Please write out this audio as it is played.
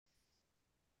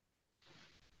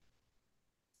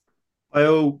Hi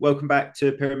all, welcome back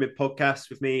to Pyramid Podcast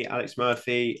with me, Alex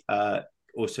Murphy,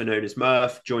 also known as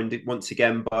Murph, joined once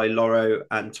again by Lawro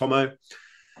and Tomo.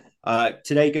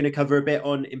 Today going to cover a bit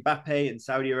on Mbappe and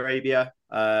Saudi Arabia,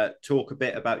 talk a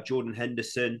bit about Jordan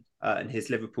Henderson and his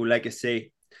Liverpool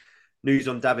legacy, news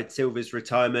on David Silva's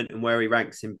retirement and where he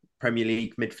ranks in Premier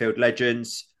League midfield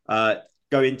legends,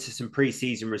 go into some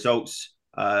pre-season results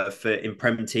for in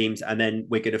Prem teams, and then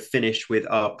we're going to finish with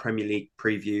our Premier League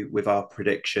preview with our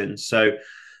predictions. So,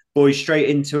 boys, straight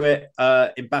into it.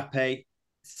 Mbappe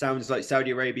sounds like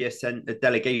Saudi Arabia sent a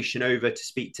delegation over to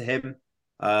speak to him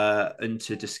and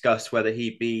to discuss whether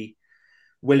he'd be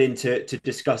willing to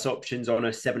discuss options on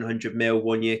a 700 mil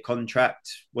 1 year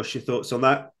contract. What's your thoughts on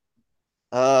that?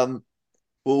 Um,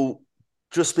 well,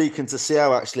 just speaking to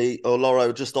Ciao actually, or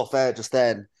Loro just off air just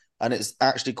then, and it's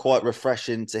actually quite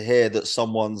refreshing to hear that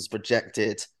someone's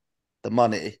rejected the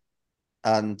money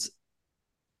and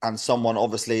someone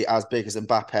obviously as big as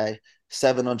Mbappe,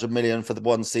 700 million for the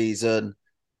one season,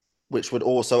 which would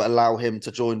also allow him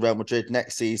to join Real Madrid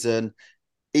next season,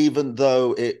 even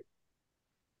though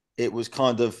it was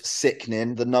kind of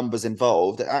sickening, the numbers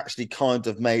involved, it actually kind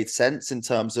of made sense in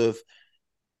terms of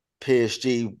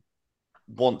PSG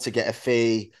want to get a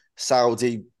fee.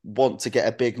 Saudi want to get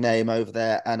a big name over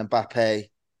there and Mbappe.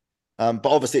 But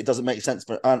obviously it doesn't make sense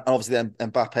for, and obviously then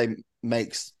Mbappe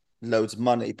makes loads of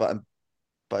money, but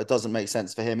it doesn't make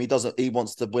sense for him. He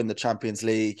wants to win the Champions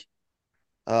League.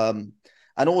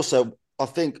 And also I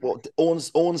think what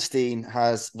Ornstein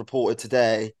has reported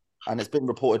today, and it's been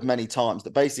reported many times,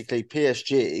 that basically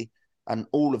PSG and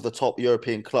all of the top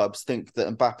European clubs think that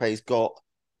Mbappe's got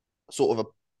sort of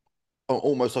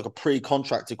almost like a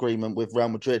pre-contract agreement with Real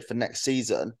Madrid for next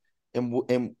season, in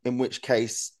which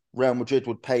case Real Madrid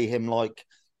would pay him like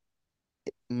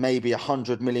maybe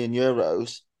 100 million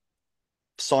euros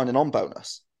signing on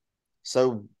bonus.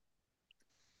 So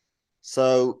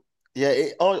so yeah,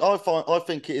 I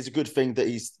think it is a good thing that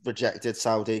he's rejected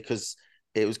Saudi, because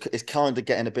it's kind of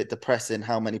getting a bit depressing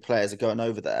how many players are going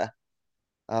over there.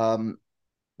 Um,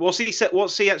 What's he said?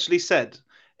 What's he actually said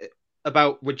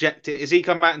about reject it? Is he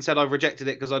come out and said I've rejected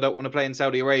it because I don't want to play in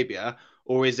Saudi Arabia,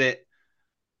 or is it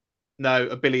no,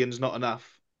 a billion's not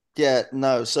enough? yeah,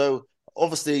 no. So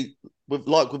obviously, with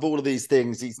all of these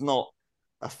things, he's not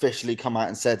officially come out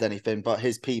and said anything, but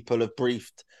his people have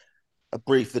briefed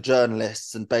the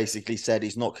journalists and basically said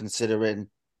he's not considering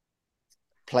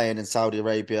playing in Saudi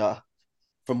Arabia.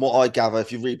 From what I gather,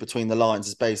 if you read between the lines,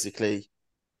 is basically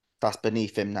that's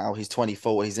beneath him now. He's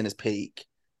 24, he's in his peak.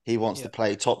 He wants to Yeah.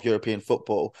 play top European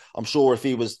football. I'm sure if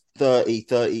he was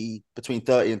 30, between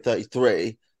 30 and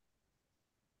 33,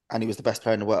 and he was the best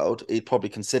player in the world, he'd probably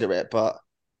consider it. But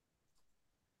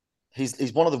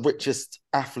he's one of the richest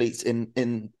athletes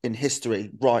in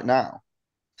history right now.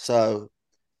 So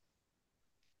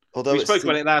although We it's spoke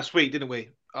about it last week, didn't we?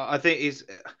 I think is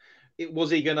it was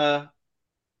he gonna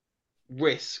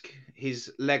risk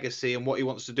his legacy and what he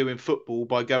wants to do in football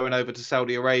by going over to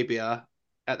Saudi Arabia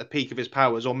at the peak of his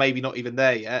powers, or maybe not even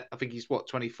there yet. I think he's what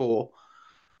 24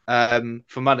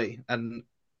 for money, and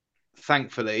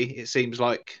thankfully it seems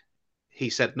like he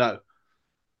said no.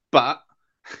 But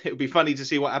it would be funny to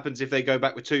see what happens if they go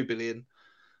back with 2 billion,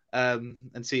 and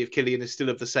see if Killian is still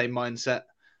of the same mindset.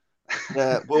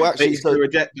 yeah, well That actually, he's going so to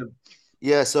reject them.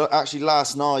 yeah, so actually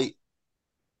last night,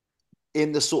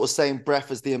 in the sort of same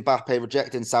breath as the Mbappe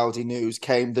rejecting Saudi news,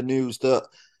 came the news that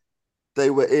they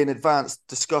were in advanced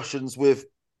discussions with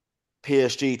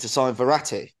PSG to sign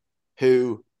Verratti,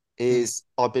 who Hmm. is,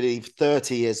 I believe,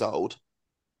 30 years old.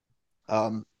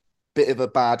 Bit of a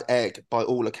bad egg by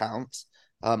all accounts.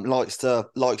 Likes to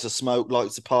smoke,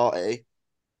 likes to party.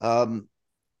 Um,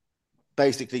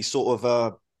 Basically, sort of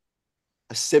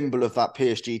a symbol of that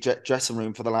PSG dressing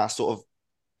room for the last sort of,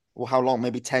 well, how long?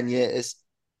 Maybe 10 years.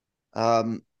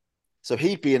 Um, so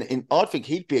he'd be I think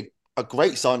he'd be a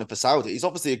great signing for Saudi. He's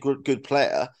obviously a good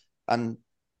player, and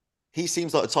he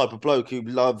seems like the type of bloke who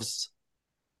loves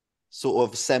sort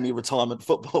of semi-retirement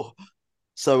football.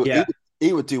 So Yeah,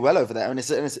 he would do well over there, and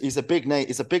he's a big name.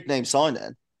 It's a big name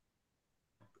signing.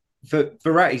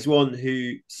 Verratti's one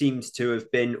who seems to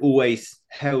have been always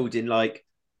held in like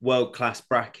world class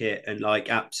bracket and like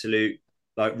absolute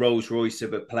like Rolls Royce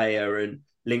of a player and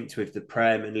linked with the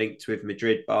Prem and linked with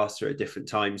Madrid, Barca at different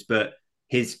times. But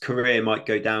his career might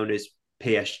go down as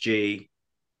PSG,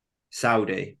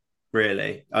 Saudi.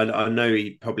 Really, I know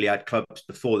he probably had clubs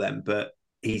before them, but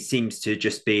he seems to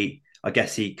just be. I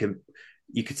guess he can.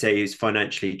 You could say he's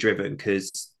financially driven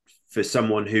because for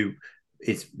someone who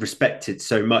is respected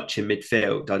so much in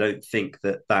midfield, I don't think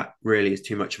that really is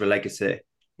too much of a legacy.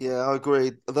 Yeah, I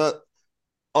agree. That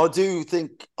I do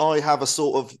think I have a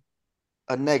sort of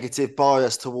a negative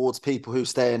bias towards people who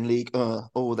stay in League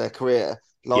all their career.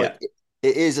 Like Yeah,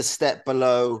 it is a step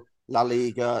below La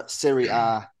Liga, Serie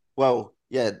A. Well,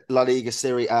 yeah, La Liga,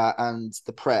 Serie A, and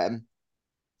the Prem.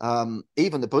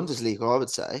 Even the Bundesliga, I would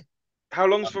say. How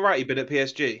long's Verratti been at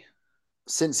PSG?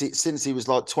 Since he was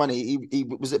like 20, he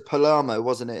was at Palermo,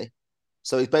 wasn't he?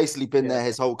 So he's basically been Yeah. there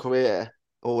his whole career,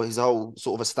 or his whole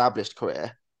sort of established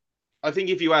career. I think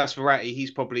if you ask Verratti,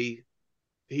 he'd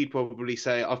probably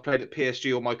say, I've played at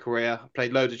PSG all my career, I've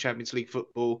played loads of Champions League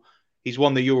football. He's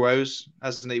won the Euros,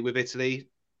 hasn't he, with Italy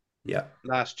yeah,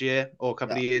 last year or a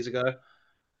couple Yeah. of years ago.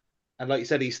 And like you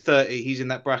said, he's 30. He's in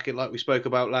that bracket like we spoke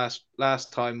about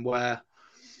last time, where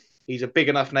he's a big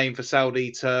enough name for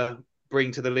Saudi to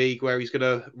bring to the league, where he's going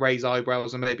to raise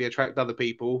eyebrows and maybe attract other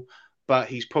people. But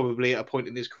he's probably at a point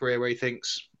in his career where he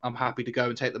thinks, I'm happy to go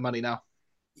and take the money now.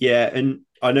 yeah. And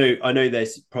I know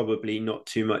there's probably not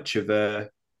too much of a,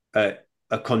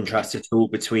 a contrast at all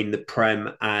between the Prem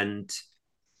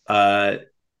uh,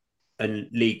 and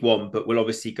League One, but we'll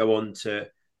obviously go on to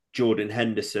Jordan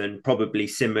Henderson, probably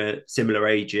similar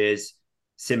ages,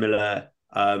 similar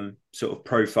sort of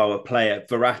profile of player.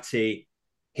 Verratti,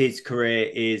 his career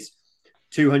is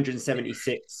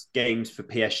 276 games for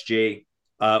PSG,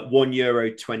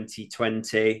 €1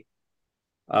 2020.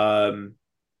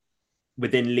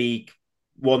 Within league,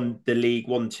 won the league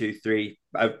 1, 2, 3,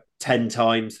 10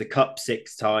 times, the cup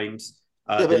 6 times,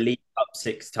 Yeah, the but league cup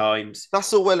 6 times.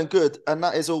 that's all well and good, and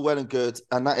that is all well and good,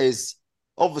 and that is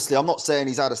obviously. I'm not saying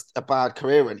he's had a bad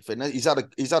career or anything. He's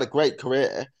had a great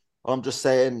career. I'm just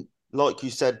saying, like you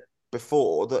said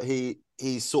before, that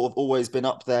he's sort of always been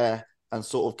up there and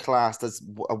sort of classed as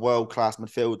a world class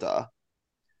midfielder.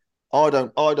 I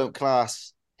don't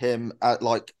class him at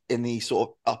like in the sort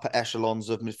of upper echelons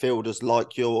of midfielders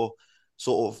like your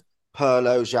sort of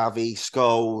Perlo, Xavi,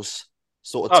 Scholes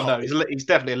sort of Oh no, type. he's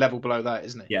definitely a level below that,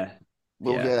 isn't he? Yeah,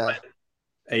 Well, yeah.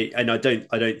 yeah, And I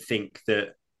don't think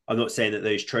that I'm not saying that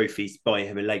those trophies buy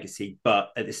him a legacy,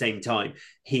 but at the same time,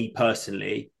 he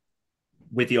personally,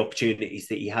 with the opportunities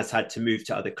that he has had to move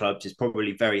to other clubs, is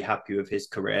probably very happy with his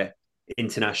career.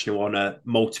 International honour,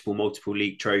 multiple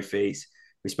league trophies.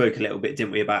 We spoke a little bit,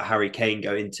 didn't we, about Harry Kane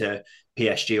going to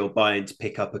PSG or Bayern to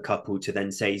pick up a couple to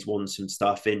then say he's won some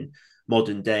stuff. In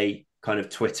modern day kind of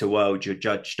Twitter world, you're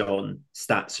judged on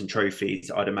stats and trophies.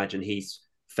 I'd imagine he's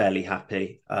fairly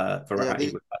happy, yeah.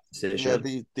 Verratti, with that Yeah,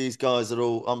 decision. these guys are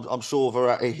all. I'm sure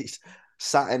Verratti's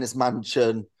sat in his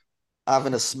mansion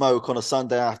having a smoke on a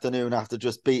Sunday afternoon after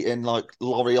just beating like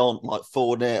Lorient like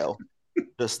 4-0.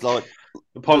 Just like just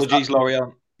Apologies,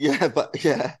 Lorient. yeah, but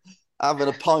yeah, having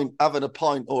a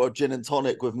pint or a gin and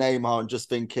tonic with Neymar and just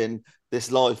thinking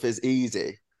this life is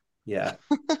easy. Yeah.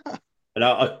 And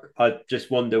I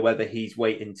just wonder whether he's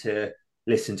waiting to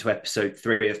listen to episode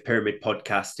 3 of Pyramid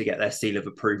Podcast to get their seal of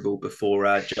approval before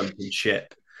jumping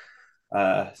ship.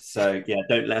 So yeah,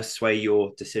 don't let us sway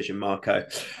your decision, Marco.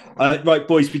 Right,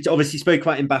 boys, we obviously spoke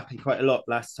about Mbappe quite a lot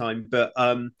last time, but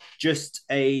just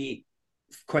a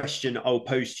question I'll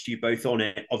pose to you both on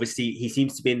it. Obviously, he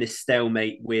seems to be in this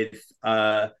stalemate with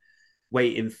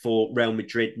waiting for Real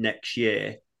Madrid next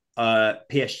year.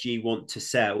 PSG want to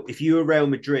sell. If you were Real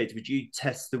Madrid, would you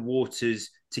test the waters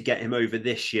to get him over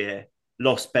this year?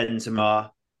 Lost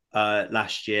Benzema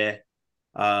last year.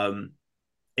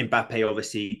 Mbappe,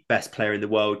 obviously, best player in the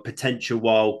world. Potential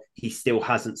while he still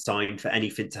hasn't signed for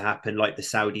anything to happen, like the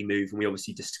Saudi move. And we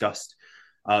obviously discussed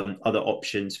other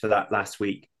options for that last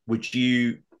week. Would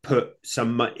you put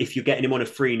some, if you're getting him on a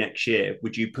free next year,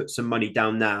 would you put some money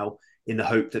down now in the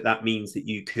hope that that means that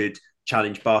you could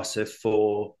challenge Barca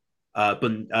for,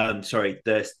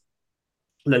 the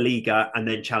La Liga, and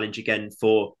then challenge again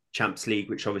for Champions League,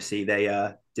 which obviously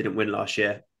they didn't win last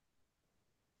year?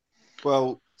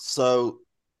 Well, so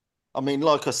I mean,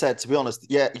 like I said, to be honest,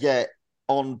 yeah,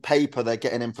 on paper they're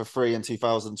getting him for free in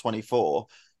 2024,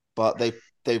 but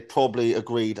they probably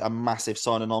agreed a massive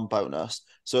signing on bonus.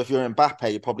 So if you're Mbappe,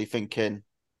 you're probably thinking,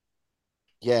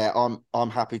 yeah, I'm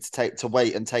happy to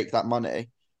wait and take that money.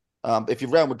 If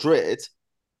you're Real Madrid,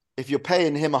 if you're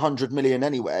paying him 100 million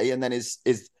anyway, and then his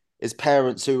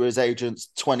parents who are his agents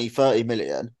 20, 30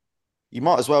 million, you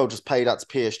might as well just pay that to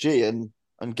PSG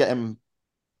and get him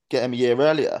a year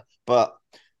earlier. But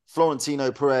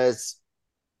Florentino Perez,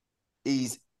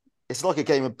 he's it's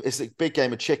a big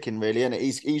game of chicken, really, and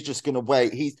he's just gonna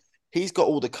wait. He's got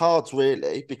all the cards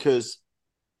really, because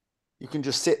you can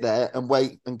just sit there and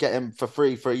wait and get him for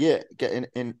free for a year, get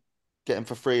him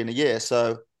for free in a year.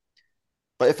 So,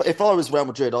 but if I was Real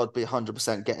Madrid, I'd be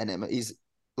 100% getting him. He's,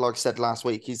 like I said last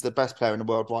week, he's the best player in the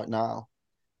world right now.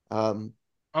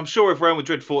 I'm sure if Real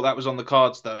Madrid thought that was on the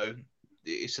cards, though,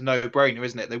 it's a no-brainer,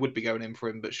 isn't it? They would be going in for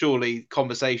him, but surely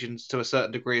conversations to a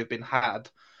certain degree have been had,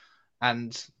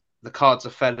 and the cards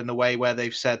have fell in a way where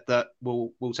they've said that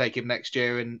we'll take him next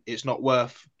year, and it's not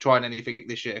worth trying anything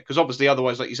this year. Because obviously,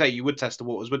 otherwise, like you say, you would test the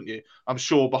waters, wouldn't you? I'm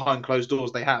sure behind closed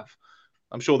doors they have.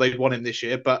 I'm sure they'd want him this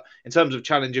year, but in terms of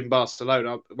challenging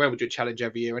Barcelona, where would you challenge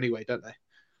every year anyway, don't they?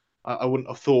 I wouldn't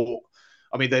have thought.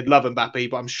 I mean, they'd love Mbappe,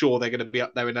 but I'm sure they're going to be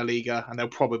up there in La Liga, and they'll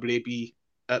probably be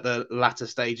at the latter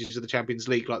stages of the Champions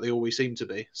League like they always seem to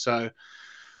be. So,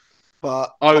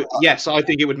 yes, I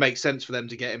think it would make sense for them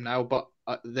to get him now, but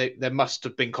there must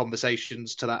have been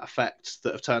conversations to that effect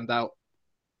that have turned out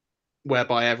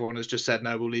whereby everyone has just said,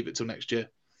 no, we'll leave it till next year.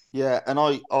 Yeah, and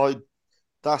I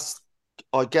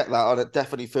get that. I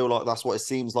definitely feel like that's what it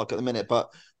seems like at the minute, but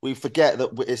we forget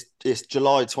that it's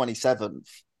July 27th.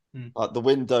 Like the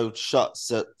window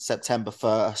shuts at September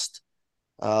 1st.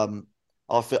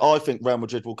 I think Real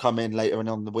Madrid will come in later and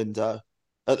on the window.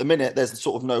 At the minute, there's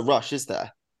sort of no rush, is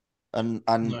there? And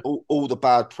no. all the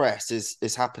bad press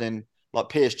is happening. Like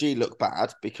PSG look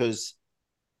bad because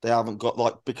they haven't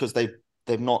got because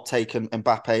they've not taken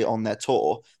Mbappe on their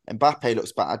tour. Mbappe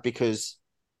looks bad because,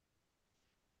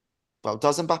 well,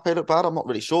 does Mbappe look bad? I'm not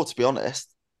really sure, to be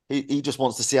honest. He just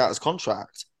wants to see out his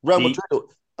contract. Real Madrid,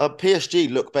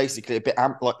 PSG look basically a bit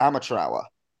like amateur hour,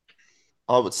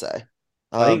 I would say.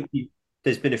 I think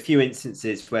there's been a few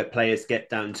instances where players get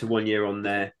down to 1 year on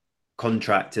their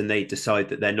contract and they decide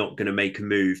that they're not going to make a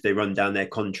move. They run down their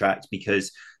contract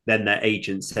because then their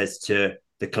agent says to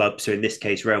the club, so in this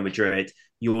case, Real Madrid,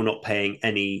 you're not paying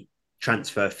any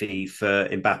transfer fee for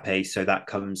Mbappe. So that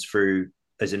comes through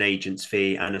as an agent's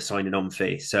fee and a signing on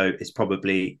fee. So it's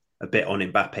probably a bit on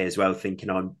Mbappe as well, thinking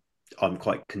I'm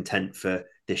quite content for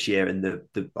this year and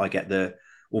I get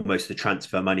almost the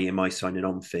transfer money in my signing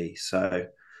on fee. So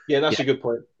yeah, that's a good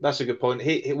point. That's a good point.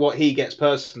 What he gets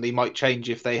personally might change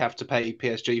if they have to pay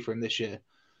PSG for him this year.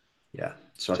 Yeah,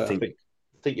 so I think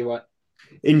you're right.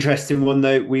 Interesting one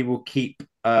though. We will keep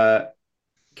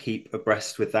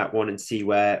abreast with that one and see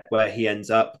where he ends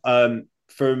up.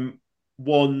 From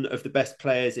one of the best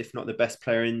players, if not the best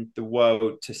player in the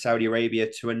world, to Saudi Arabia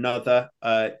to another,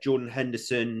 Jordan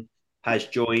Henderson has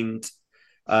joined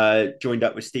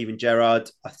up with Steven Gerrard.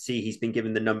 I see he's been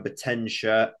given the number 10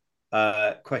 shirt.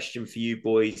 Question for you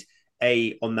boys,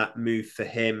 on that move for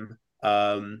him,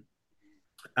 and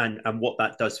what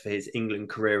that does for his England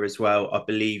career as well. I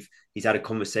believe he's had a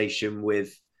conversation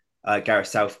with Gareth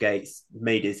Southgate,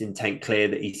 made his intent clear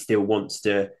that he still wants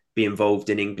to be involved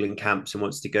in England camps and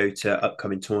wants to go to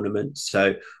upcoming tournaments.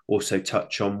 So also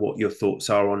touch on what your thoughts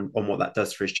are on what that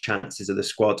does for his chances of the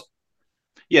squad.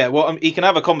 Yeah, well, he can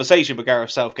have a conversation with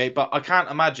Gareth Southgate, but I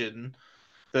can't imagine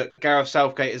that Gareth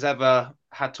Southgate has ever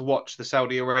had to watch the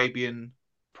Saudi Arabian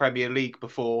Premier League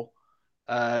before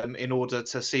in order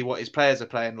to see what his players are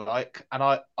playing like. And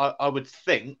I would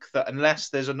think that unless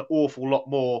there's an awful lot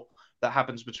more that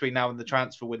happens between now and the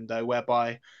transfer window,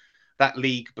 whereby that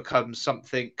league becomes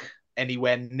something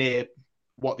anywhere near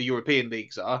what the European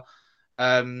leagues are,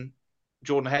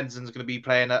 Jordan Henderson's going to be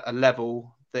playing at a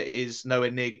level that is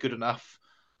nowhere near good enough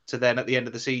to then at the end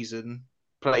of the season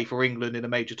play for England in a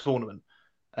major tournament.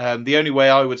 The only way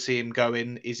I would see him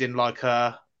going is in like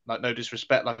no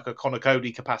disrespect, like a Conor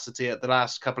Cody capacity at the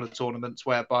last couple of tournaments,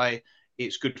 whereby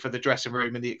it's good for the dressing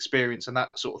room and the experience and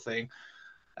that sort of thing.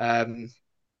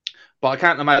 But I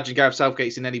can't imagine Gareth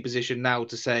Southgate's in any position now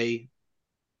to say,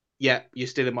 yeah, you're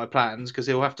still in my plans, because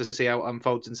he'll have to see how it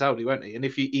unfolds in Saudi, won't he? And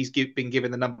if he's been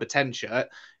given the number 10 shirt,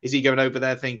 is he going over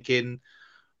there thinking,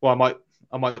 well,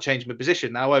 I might change my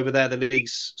position now. Over there, the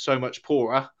league's so much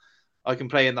poorer. I can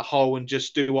play in the hole and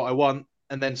just do what I want.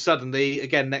 And then suddenly,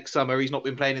 again, next summer, he's not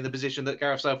been playing in the position that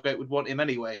Gareth Southgate would want him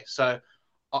anyway. So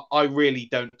I really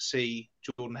don't see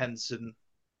Jordan Henderson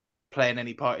playing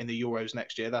any part in the Euros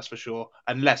next year, that's for sure.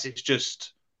 Unless it's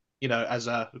just, as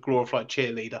a glorified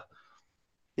cheerleader.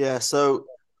 Yeah, so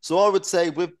I would say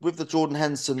with the Jordan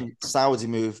Henderson Saudi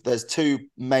move, there's two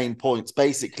main points.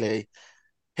 Basically,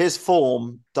 his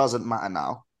form doesn't matter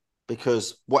now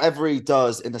because whatever he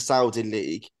does in the Saudi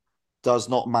league does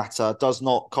not matter, does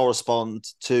not correspond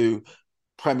to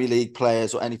Premier League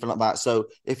players or anything like that. So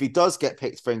if he does get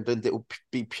picked for England, it will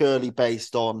be purely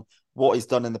based on what he's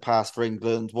done in the past for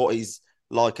England, what he's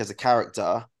like as a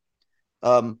character.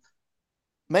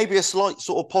 Maybe a slight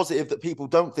sort of positive that people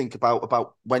don't think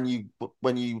about when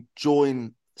you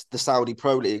join the Saudi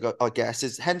Pro League, I guess,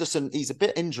 is Henderson. He's a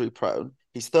bit injury prone.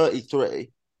 He's 33.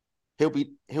 He'll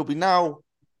be now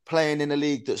playing in a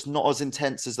league that's not as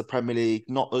intense as the Premier League,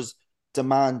 not as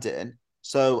demanding.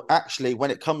 So actually,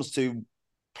 when it comes to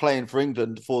playing for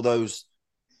England for those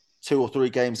 2 or 3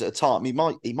 games at a time, he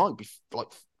might be like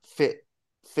fit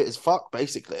as fuck,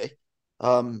 basically.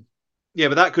 Yeah,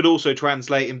 but that could also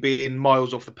translate in being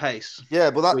miles off the pace,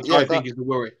 Yeah, but which I think is the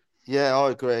worry. yeah,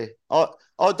 I agree. I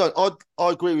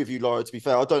agree with you, Laura. To be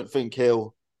fair, I don't think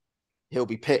he'll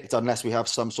be picked unless we have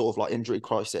some sort of like injury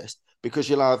crisis, because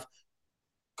you'll have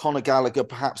Conor Gallagher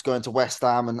perhaps going to West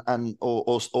Ham and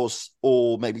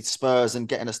or maybe Spurs and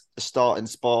getting a starting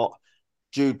spot.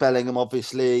 Jude Bellingham,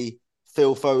 obviously,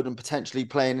 Phil Foden potentially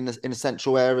playing in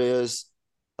essential areas.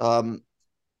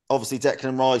 Obviously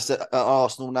Declan Rice at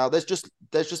Arsenal now. There's just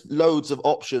loads of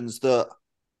options that.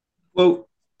 Well,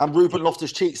 and Ruben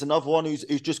Loftus-Cheek's another one who's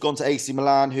just gone to AC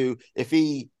Milan. Who, if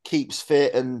he keeps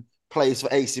fit and plays for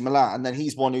AC Milan, then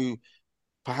he's one who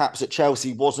perhaps at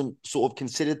Chelsea wasn't sort of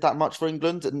considered that much for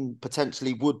England and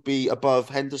potentially would be above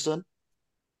Henderson.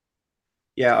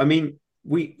 yeah, I mean,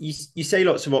 you say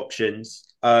lots of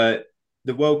options.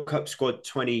 The World Cup squad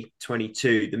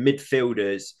 2022, the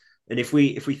midfielders, and if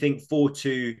we think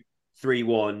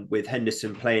 4-2-3-1 with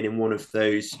Henderson playing in one of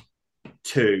those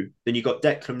two, then you got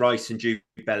Declan Rice and Jude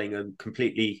Bellingham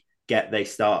completely get they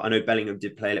start. I know Bellingham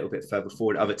did play a little bit further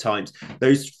forward at other times.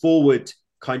 Those forward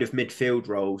kind of midfield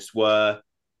roles were,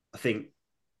 I think,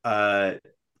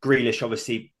 Grealish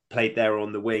obviously played there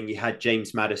on the wing. You had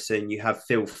James Maddison, you have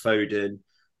Phil Foden,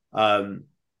 um,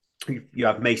 you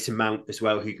have Mason Mount as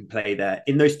well who can play there.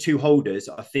 In those two holders,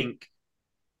 I think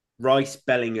Rice,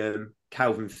 Bellingham,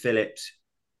 Calvin Phillips,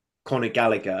 Conor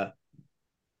Gallagher,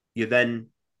 you're then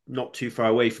not too far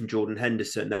away from Jordan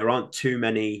Henderson. There aren't too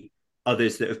many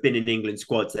others that have been in England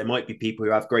squads. There might be people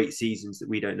who have great seasons that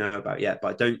we don't know about yet, but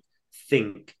I don't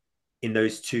think in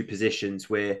those two positions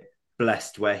we're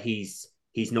blessed where he's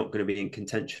not going to be in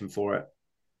contention for it.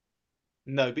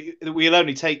 No, but we'll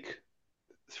only take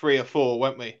 3 or 4,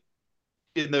 won't we,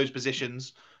 in those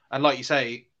positions? And like you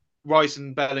say, Rice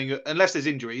and Bellingham, unless there's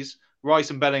injuries, Rice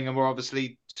and Bellingham are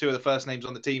obviously 2 of the first names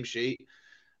on the team sheet.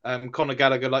 Conor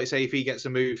Gallagher, like you say, if he gets a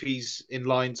move, he's in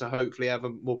line to hopefully have a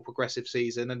more progressive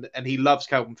season. And he loves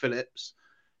Calvin Phillips.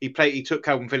 He took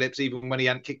Calvin Phillips even when he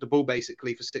hadn't kicked the ball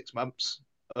basically for 6 months,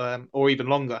 or even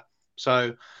longer.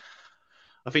 So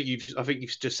I think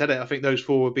you've just said it. I think those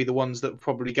 4 would be the ones that would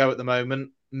probably go at the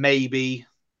moment. Maybe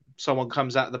someone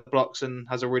comes out of the blocks and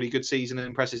has a really good season and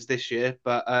impresses this year.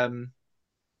 But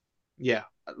yeah,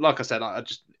 like I said, I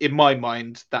just, in my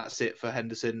mind, that's it for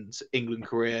Henderson's England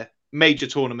career. Major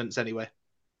tournaments anyway.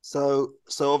 So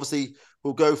obviously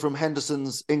we'll go from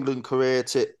Henderson's England career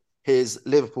to his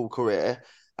Liverpool career.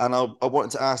 And I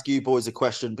wanted to ask you boys a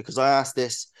question, because I asked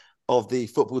this of the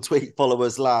Football Tweet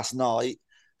followers last night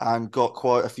and got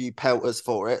quite a few pelters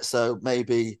for it. So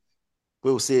maybe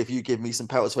we'll see if you give me some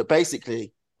pelters for it.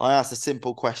 Basically, I asked a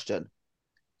simple question.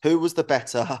 Who was the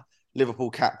better Liverpool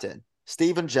captain,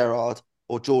 Steven Gerrard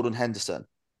or Jordan Henderson?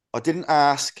 I didn't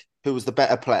ask who was the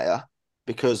better player,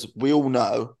 because we all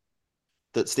know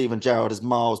that Steven Gerrard is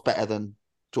miles better than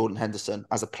Jordan Henderson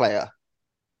as a player.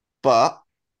 But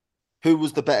who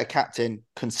was the better captain,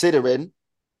 considering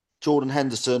Jordan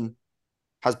Henderson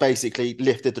has basically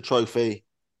lifted the trophy,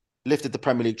 lifted the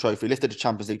Premier League trophy, lifted the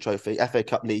Champions League trophy, FA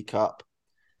Cup, League Cup.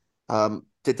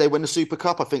 Did they win the Super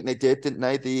Cup? I think they did, didn't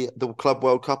they? The Club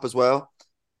World Cup as well.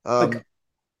 I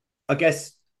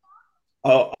guess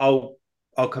I'll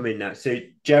come in now. So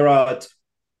Gerrard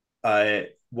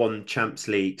won Champs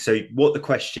League. So what the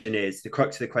question is, the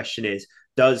crux of the question is,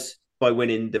 does by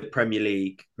winning the Premier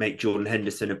League make Jordan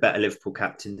Henderson a better Liverpool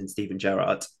captain than Steven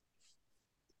Gerrard?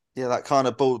 Yeah, that's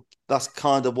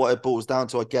kind of what it boils down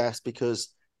to, I guess, because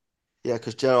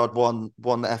Gerrard won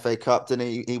the FA Cup, didn't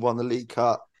he? He won the League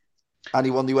Cup and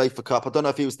he won the UEFA Cup. I don't know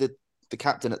if he was the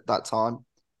captain at that time.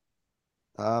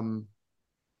 Go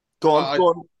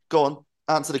on.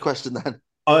 Answer the question then.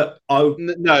 No.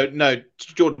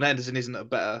 Jordan Henderson isn't a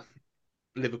better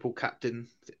Liverpool captain.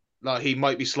 Like, he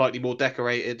might be slightly more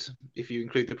decorated if you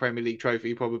include the Premier League trophy.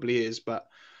 He probably is, but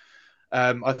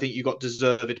I think you got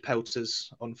deserved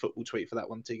pelters on Football Tweet for that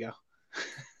one, Tigo.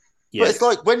 Yes. But it's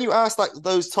like when you ask like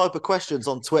those type of questions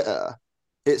on Twitter,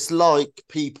 it's like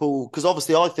people, because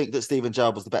obviously I think that Steven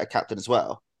Gerrard was the better captain as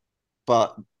well,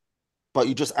 but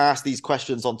you just ask these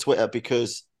questions on Twitter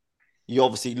because you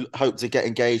obviously hope to get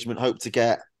engagement,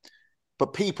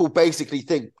 but people basically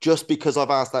think just because I've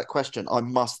asked that question, I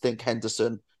must think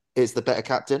Henderson is the better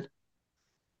captain.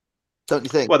 Don't you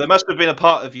think? Well, there must have been a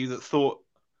part of you that thought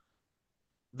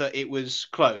that it was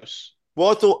close. Well,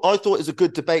 I thought it was a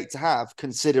good debate to have,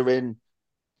 considering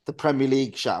the Premier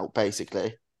League shout,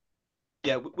 basically.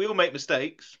 Yeah, we all make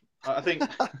mistakes. I think,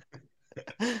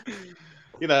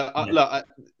 look,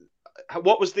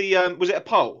 what was the, was it a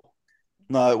poll?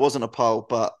 No, it wasn't a poll,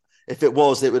 but if it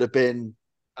was, it would have been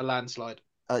a landslide.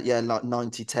 Yeah, like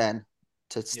 90-10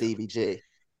 to Stevie G.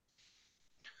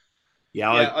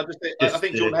 Yeah, Yeah, I just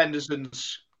think Jordan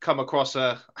Henderson's come across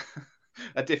a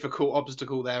a difficult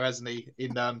obstacle there, hasn't he?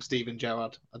 In Steven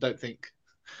Gerrard,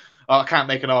 I can't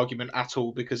make an argument at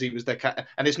all because he was their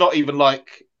and it's not even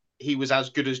like he was as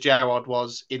good as Gerrard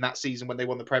was in that season when they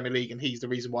won the Premier League, and he's the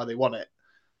reason why they won it.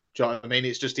 Do you know what I mean?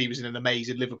 It's just he was in an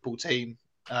amazing Liverpool team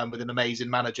with an amazing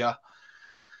manager,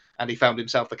 and he found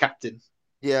himself the captain.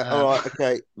 Yeah, all right,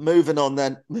 okay. Moving on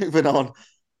then. Moving on.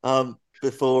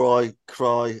 Before I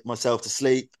cry myself to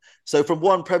sleep. So from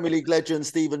one Premier League legend,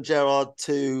 Steven Gerrard,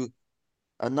 to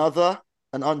another,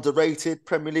 an underrated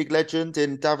Premier League legend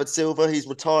in David Silva. He's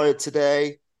retired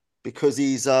today because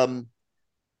he suffered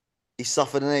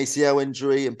an ACL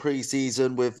injury in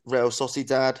pre-season with Real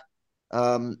Sociedad.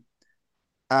 And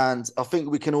I think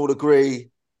we can all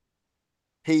agree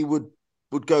he would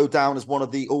go down as one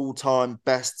of the all-time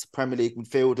best Premier League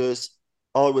midfielders.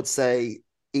 I would say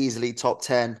easily top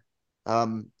 10.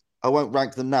 I won't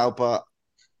rank them now, but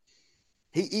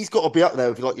he's got to be up there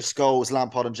with like your Scholes,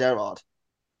 Lampard, and Gerrard.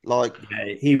 Like,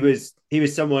 yeah, he was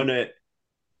someone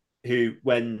who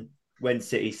when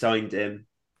City signed him,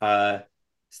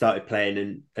 started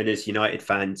playing, and as United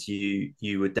fans,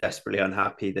 you were desperately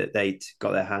unhappy that they'd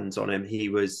got their hands on him. He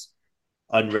was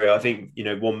unreal. I think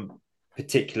one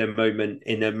particular moment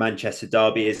in a Manchester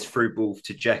derby is through ball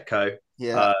to Dzeko.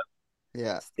 yeah,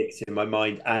 yeah, Sticks in my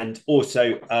mind, and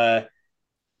also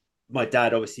my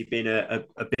dad, obviously being a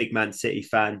big Man City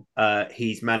fan,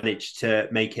 he's managed to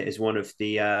make it as one of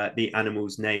the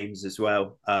animals' names as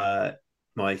well.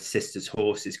 My sister's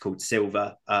horse is called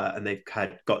Silver, and they've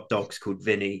got dogs called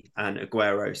Vinny and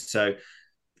Aguero. So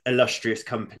illustrious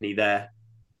company there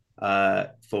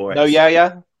for No, it.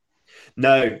 yeah.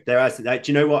 No, there hasn't.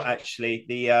 Do you know what? Actually,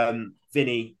 the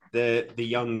Vinny,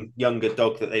 the younger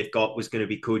dog that they've got, was going to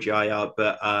be called Yaya,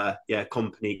 but yeah,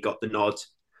 company got the nod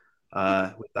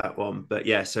with that one. But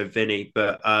yeah, so Vinny.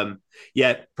 But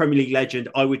yeah, Premier League legend.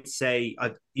 I would say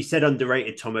you said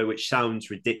underrated, Tomo, which sounds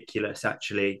ridiculous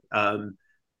actually.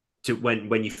 To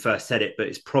when you first said it, but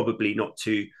it's probably not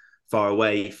too far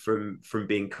away from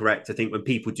being correct. I think when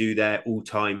people do their all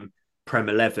time Prem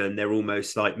 11, they're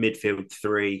almost like midfield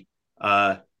three.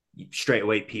 Straight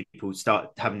away, people start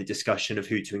having the discussion of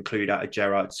who to include out of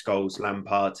Gerrard, Scholes,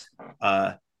 Lampard.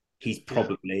 He's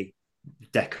probably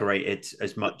decorated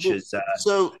as much as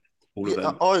so all of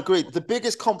them. I agree. The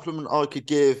biggest compliment I could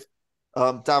give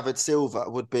David Silva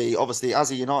would be, obviously, as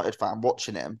a United fan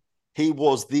watching him, he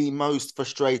was the most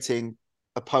frustrating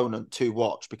opponent to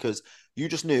watch because you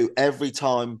just knew every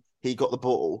time he got the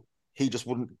ball, he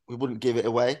wouldn't give it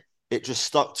away. It just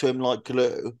stuck to him like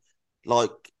glue.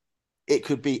 Like, it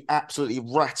could be absolutely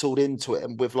rattled into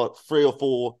him with like 3 or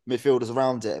 4 midfielders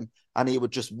around him, and he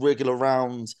would just wriggle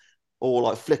around or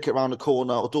like flick it around the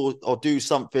corner or do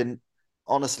something.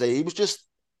 Honestly, he was just.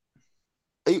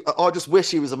 I just wish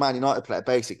he was a Man United player,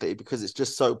 basically, because it's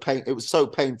just so pain. It was so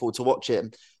painful to watch him,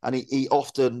 and he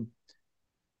often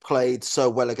played so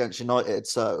well against United.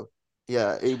 So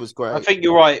yeah, he was great. I think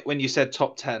you're right when you said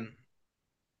top 10.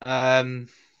 I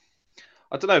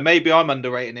don't know, maybe I'm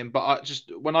underrating him, but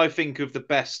when I think of the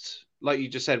best, like you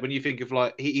just said, when you think of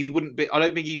like he wouldn't be. I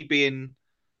don't think he'd be in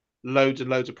loads and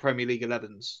loads of Premier League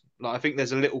 11s. Like I think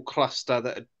there's a little cluster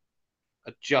that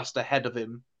are just ahead of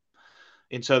him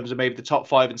in terms of maybe the top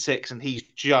 5 and 6, and he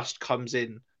just comes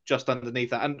in just underneath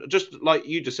that. And just like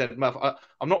you just said, Murph,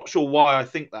 I'm not sure why I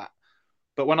think that,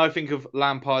 but when I think of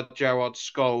Lampard, Gerrard,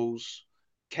 Scholes,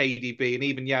 KDB, and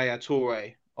even Yaya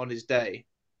Toure on his day,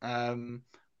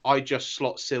 I just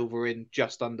slot Silver in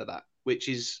just under that, which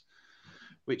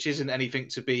isn't anything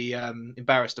to be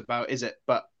embarrassed about, is it?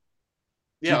 But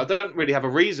yeah, I don't really have a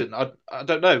reason. I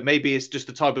don't know. Maybe it's just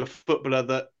the type of footballer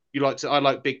that you like to. I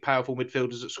like big, powerful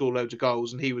midfielders that score loads of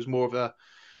goals, and he was more of a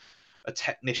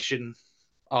technician,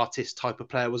 artist type of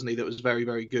player, wasn't he? That was very,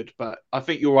 very good. But I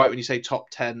think you're right when you say top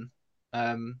 10,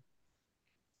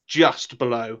 just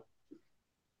below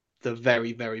the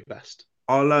very, very best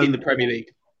I'll in the Premier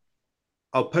League.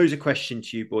 I'll pose a question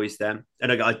to you boys then,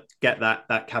 and I get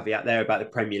that caveat there about the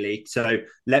Premier League. So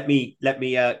let me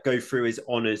go through his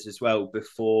honours as well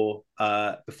before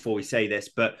we say this.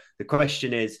 But the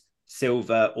question is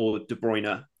Silva or De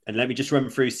Bruyne, and let me just run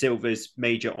through Silva's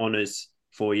major honours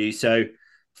for you. So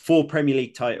 4 Premier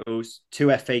League titles,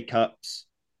 2 FA Cups,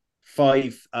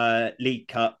 5 League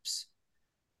Cups.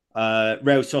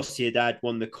 Real Sociedad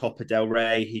won the Copa del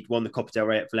Rey. He'd won the Copa del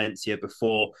Rey at Valencia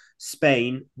before.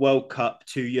 Spain, World Cup,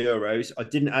 2 Euros. I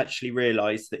didn't actually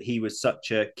realise that he was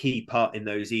such a key part in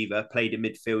those either. Played in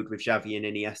midfield with Xavi and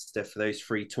Iniesta for those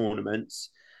 3 tournaments.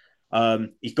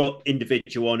 He's got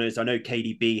individual honours. I know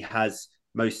KDB has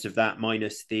most of that,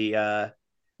 minus the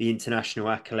international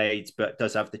accolades, but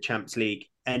does have the Champions League.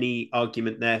 Any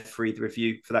argument there for either of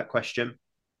you for that question?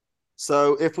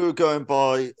 So if we were going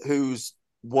by who's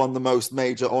won the most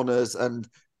major honours and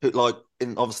who, like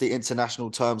in obviously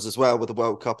international terms as well with the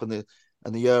World Cup and the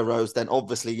Euros, then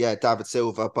obviously David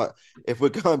Silva. But if we're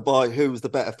going by who's the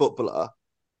better footballer,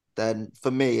 then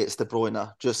for me it's De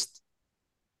Bruyne.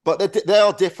 But they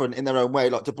are different in their own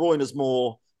way. Like De Bruyne is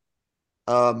more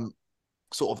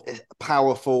sort of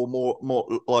powerful,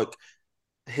 more like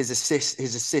his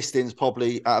assisting's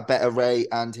probably at a better rate,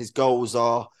 and his goals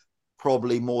are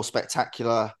probably more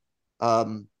spectacular.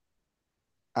 And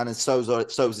so's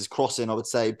his crossing, I would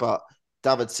say. But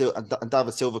David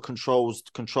Silva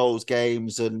controls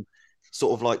games and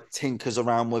sort of like tinkers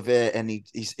around with it, and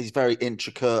he's very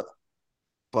intricate.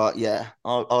 But yeah,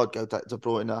 I'd go De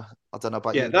Bruyne. I don't know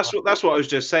about you. That's what I was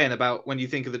just saying about when you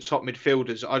think of the top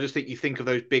midfielders. I just think you think of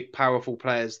those big, powerful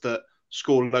players that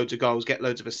score loads of goals, get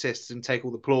loads of assists, and take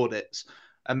all the plaudits.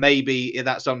 And maybe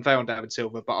that's unfair on David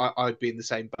Silva, but I'd be in the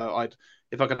same boat.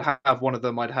 If I could have one of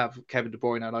them, I'd have Kevin De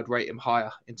Bruyne, and I'd rate him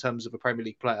higher in terms of a Premier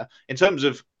League player. In terms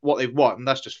of what they've won,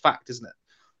 that's just fact, isn't it?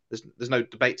 There's no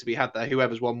debate to be had there.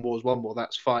 Whoever's won more has won more.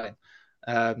 That's fine.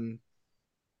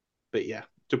 But yeah,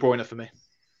 De Bruyne for me.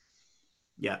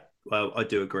 Yeah, well, I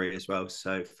do agree as well.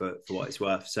 So for what it's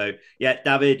worth. So yeah,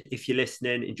 David, if you're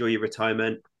listening, enjoy your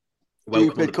retirement.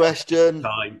 Stupid question.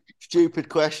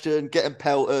 Getting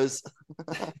pelters.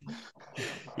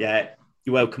 Yeah,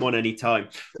 you're welcome on any time.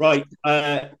 Right,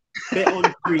 bit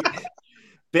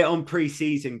on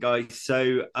pre-season, guys.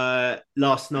 So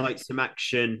last night, some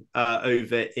action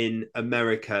over in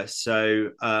America.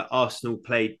 So Arsenal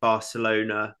played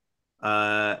Barcelona.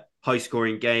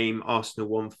 High-scoring game. Arsenal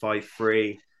won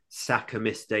 5-3. Saka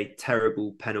missed a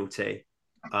terrible penalty.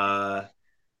 Who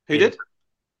did?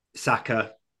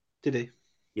 Saka. Did he?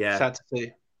 Yeah. Sad to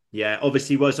see. Yeah,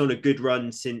 obviously was on a good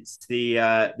run since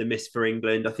the miss for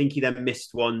England. I think he then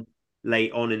missed one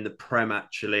late on in the Prem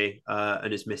actually,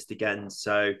 and has missed again.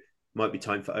 So might be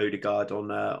time for Odegaard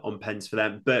on pens for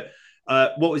them. But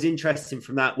what was interesting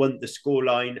from that one, the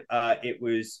scoreline, it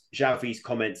was Xavi's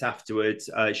comments afterwards.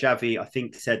 Xavi, I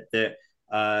think, said that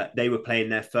they were playing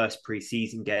their first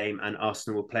pre-season game and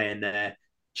Arsenal were playing their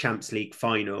Champions League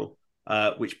final,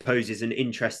 which poses an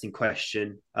interesting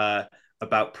question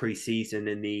about pre-season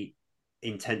and the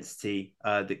intensity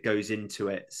that goes into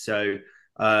it. So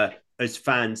as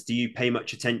fans, do you pay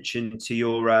much attention to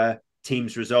your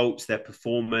team's results, their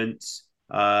performance,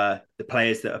 the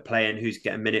players that are playing, who's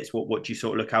getting minutes? What do you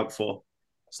sort of look out for?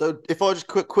 So if I just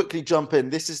quickly jump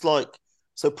in, this is like,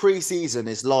 so pre-season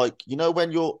is like, you know,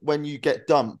 when you get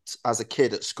dumped as a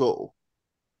kid at school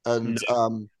and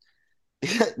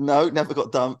no, never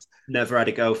got dumped. Never had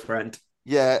a girlfriend.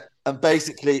 Yeah, and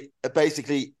basically,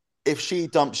 if she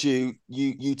dumps you,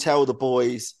 you tell the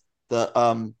boys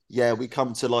that we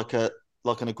come to like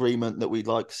an agreement that we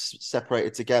like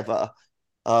separated together.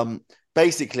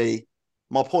 Basically,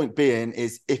 my point being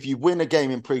is if you win a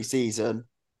game in pre-season,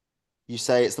 you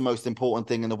say it's the most important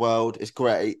thing in the world. It's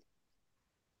great.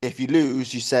 If you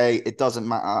lose, you say it doesn't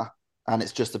matter and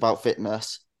it's just about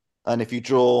fitness. And if you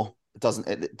draw, it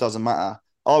doesn't matter.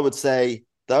 I would say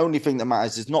the only thing that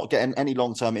matters is not getting any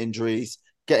long-term injuries,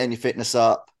 getting your fitness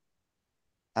up,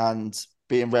 and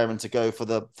being raring to go for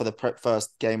the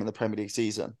first game in the Premier League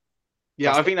season.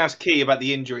 Yeah, I think that's key about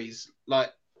the injuries.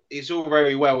 Like, it's all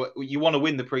very well. You want to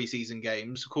win the preseason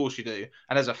games, of course you do.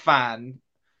 And as a fan,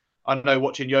 I know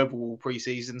watching Yeovil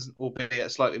pre-seasons, albeit at a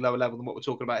slightly lower level than what we're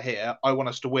talking about here, I want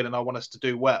us to win and I want us to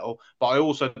do well, but I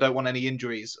also don't want any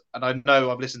injuries. And I know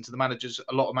I've listened to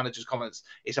a lot of managers' comments.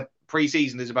 It's a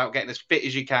pre-season is about getting as fit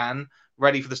as you can,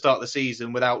 ready for the start of the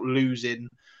season without losing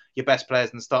your best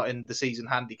players and starting the season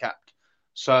handicapped.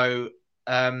 So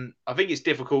I think it's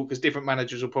difficult because different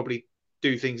managers will probably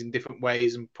do things in different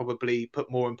ways and probably put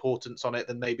more importance on it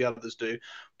than maybe others do.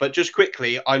 But just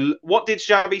quickly, what did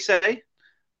Xavi say?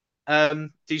 Did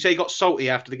you say he got salty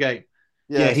after the game?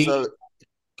 Yeah, so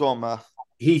go on, Murph.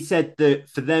 He said that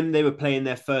for them, they were playing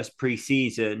their first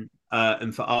pre-season,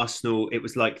 and for Arsenal, it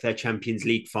was like their Champions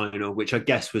League final, which I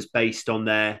guess was based on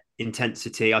their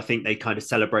intensity. I think they kind of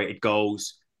celebrated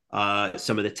goals,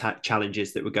 some of the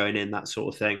challenges that were going in, that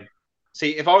sort of thing.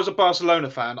 See, if I was a Barcelona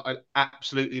fan, I'd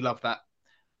absolutely love that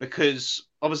because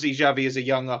obviously Xavi is a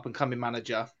young up-and-coming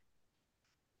manager.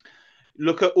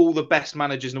 Look at all the best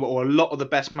managers in the world, or a lot of the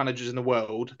best managers in the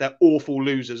world. They're awful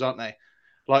losers, aren't they?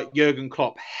 Like Jurgen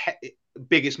Klopp,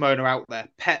 biggest moaner out there.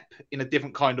 Pep, in a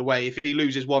different kind of way. If he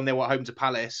loses 1-0 at home to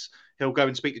Palace, he'll go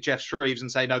and speak to Jeff Shreves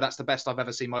and say, no, that's the best I've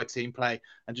ever seen my team play,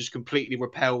 and just completely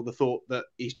repel the thought that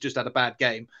he's just had a bad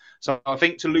game. So I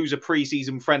think to lose a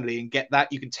pre-season friendly and get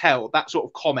that, you can tell that sort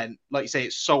of comment, like you say,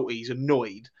 it's salty, he's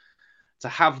annoyed. To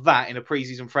have that in a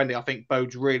pre-season friendly, I think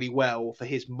bodes really well for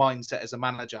his mindset as a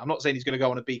manager. I'm not saying he's going to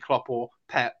go on a B Klopp or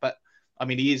Pep, but I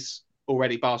mean, he is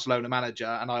already Barcelona manager,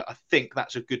 and I think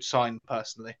that's a good sign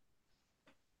personally.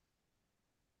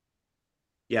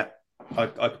 Yeah, I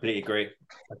completely agree.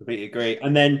 I completely agree.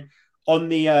 And then on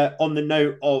the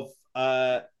note of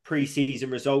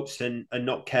pre-season results and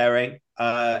not caring,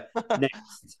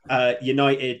 next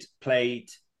United played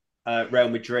Real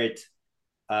Madrid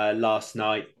last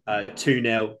night,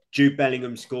 2-0. Jude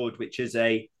Bellingham scored, which is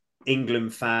a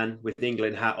England fan with the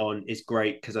England hat on, is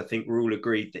great because I think we're all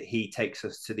agreed that he takes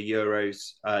us to the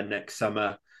Euros next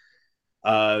summer.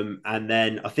 And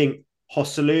then I think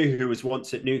Hosselu, who was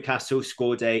once at Newcastle,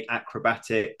 scored a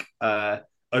acrobatic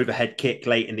overhead kick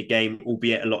late in the game,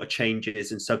 albeit a lot of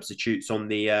changes and substitutes on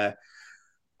the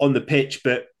pitch.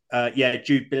 But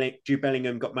Jude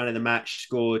Bellingham got man of the match,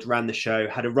 scored, ran the show,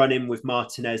 had a run in with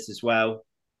Martinez as well.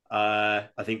 I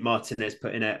think Martinez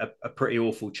put in a pretty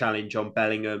awful challenge on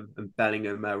Bellingham, and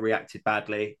Bellingham reacted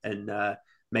badly, and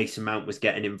Mason Mount was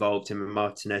getting involved, and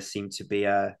Martinez seemed to be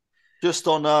Just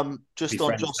on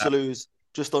Josselu's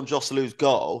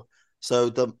goal. So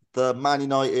the Man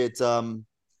United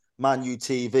Man U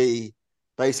TV,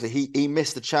 basically he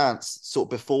missed a chance sort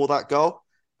of before that goal,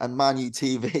 and Man U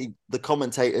TV, the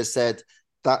commentators said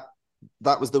that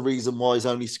was the reason why he's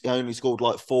only scored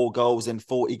like 4 goals in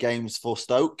 40 games for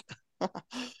Stoke.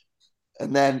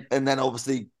 and then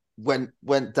obviously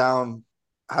went down,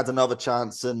 had another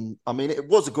chance, and I mean it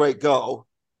was a great goal.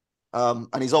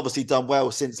 And he's obviously done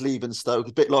well since leaving Stoke.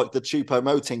 A bit like the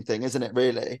Choupo-Moting thing, isn't it,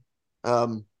 really?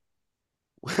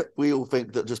 We all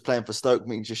think that just playing for Stoke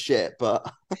means you're shit,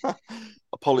 but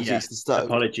apologies to Stoke.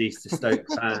 Apologies to Stoke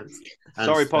fans.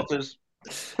 Sorry, Potters.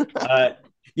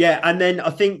 And then I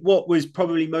think what was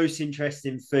probably most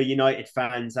interesting for United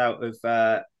fans out of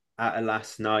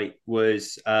last night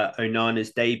was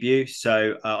Onana's debut.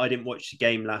 So I didn't watch the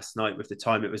game last night with the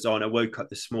time it was on. I woke up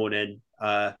this morning,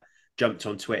 jumped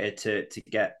on Twitter to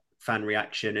get fan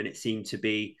reaction, and it seemed to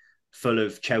be full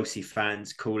of Chelsea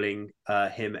fans calling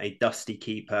him a dusty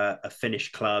keeper, a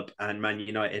Finnish club, and Man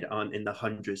United aren't in the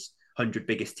 100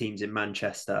 biggest teams in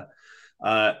Manchester,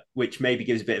 which maybe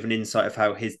gives a bit of an insight of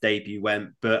how his debut went.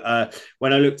 But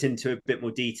when I looked into a bit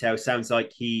more detail, sounds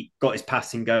like he got his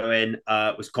passing going,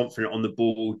 was confident on the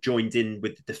ball, joined in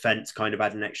with the defence, kind of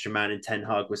had an extra man, and Ten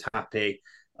Hag was happy,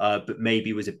 but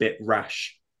maybe was a bit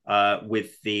rash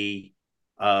with the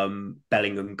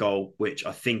Bellingham goal, which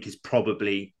I think is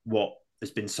probably what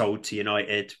has been sold to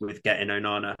United with getting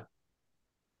Onana.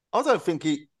 I don't think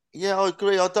he. Yeah, I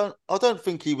agree. I don't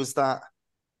think he was that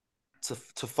to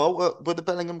fault with the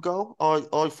Bellingham goal.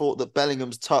 I thought that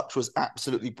Bellingham's touch was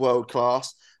absolutely world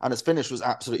class, and his finish was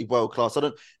absolutely world class. I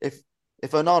don't if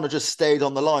Onana just stayed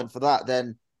on the line for that,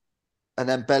 then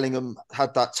Bellingham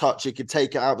had that touch, he could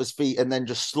take it out of his feet and then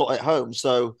just slot it home.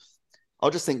 So I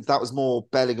just think that was more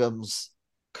Bellingham's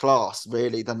class,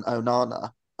 really, than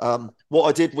Onana. What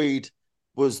I did read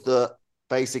was that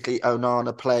basically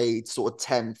Onana played sort of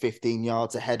 10, 15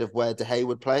 yards ahead of where De Gea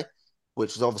would play,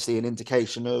 which is obviously an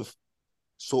indication of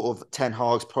sort of Ten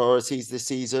Hag's priorities this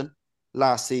season.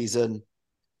 Last season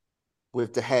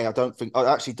with De Gea,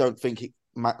 I actually don't think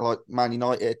Man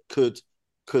United could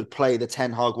play the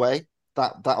Ten Hag way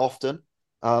that often.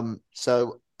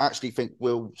 So actually think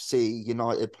we'll see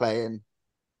United playing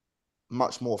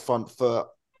much more front foot.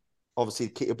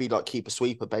 Obviously, it'll be like keeper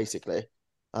sweeper, basically.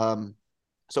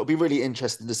 So it'll be really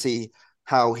interesting to see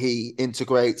how he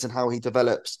integrates and how he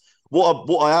develops.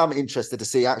 What I am interested to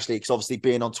see, actually, because obviously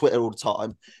being on Twitter all the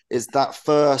time, is that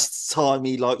first time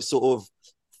he like sort of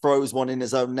throws one in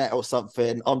his own net or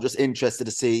something. I'm just interested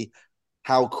to see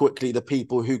how quickly the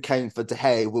people who came for De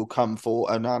Gea will come for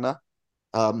Onana.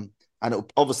 And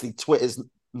obviously Twitter's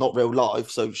not real life,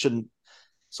 so shouldn't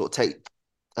sort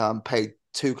of pay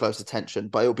too close attention.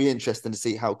 But it'll be interesting to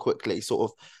see how quickly sort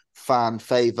of fan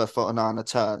favour for Onana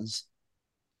turns.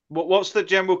 What's the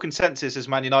general consensus as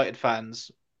Man United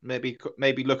fans?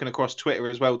 Maybe looking across Twitter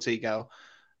as well, T-Gal,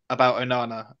 about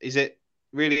Onana. Is it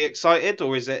really excited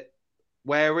or is it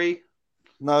wary?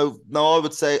 No, I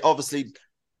would say obviously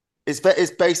it's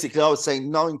basically, I would say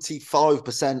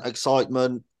 95%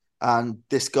 excitement, and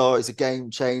this guy is a game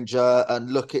changer,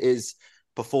 and look at his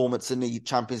performance in the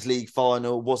Champions League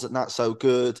final, wasn't that so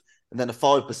good? And then the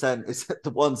 5% is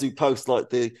the ones who post like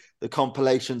the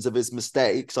compilations of his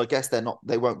mistakes. I guess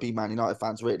they won't be Man United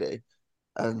fans really.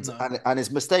 And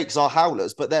his mistakes are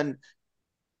howlers. But then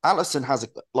Allison has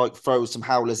like throws some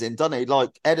howlers in, doesn't he?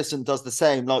 Like Edison does the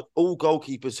same. Like all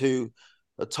goalkeepers who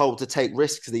are told to take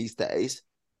risks these days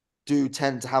do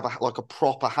tend to have like a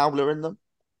proper howler in them.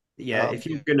 Yeah, if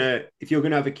you're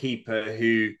gonna have a keeper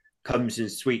who comes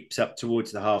and sweeps up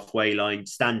towards the halfway line,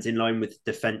 stands in line with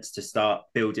defence to start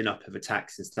building up of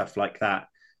attacks and stuff like that,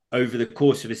 over the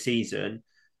course of a season,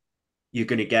 you're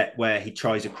going to get where he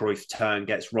tries a Cruyff turn,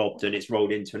 gets robbed, and it's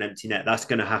rolled into an empty net. That's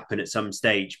going to happen at some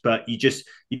stage, but you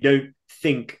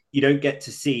don't get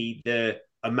to see the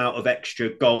amount of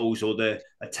extra goals or the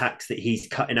attacks that he's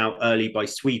cutting out early by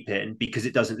sweeping because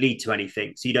it doesn't lead to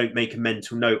anything. So you don't make a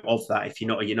mental note of that if you're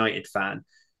not a United fan.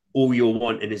 All you're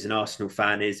wanting as an Arsenal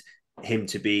fan is him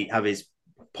to have his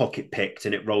pocket picked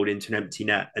and it rolled into an empty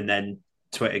net, and then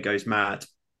Twitter goes mad.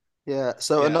 Yeah.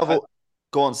 So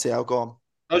go on, CL, go on.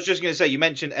 I was just going to say, you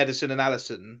mentioned Edison and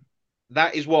Allison.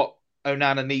 That is what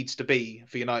Onana needs to be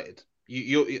for United.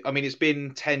 I mean, it's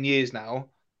been 10 years now.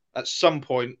 At some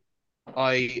point,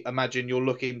 I imagine you're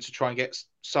looking to try and get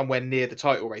somewhere near the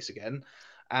title race again.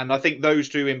 And I think those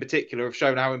two in particular have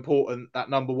shown how important that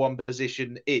number one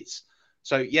position is.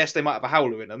 So, yes, they might have a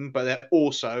howler in them, but they're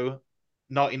also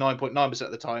 99.9%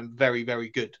 of the time very, very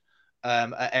good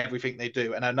at everything they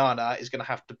do. And Onana is going to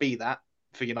have to be that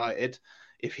for United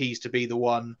if he's to be the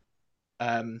one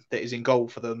that is in goal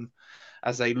for them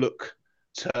as they look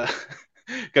to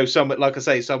go somewhere, like I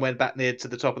say, somewhere back near to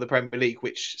the top of the Premier League,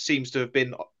 which seems to have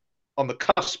been on the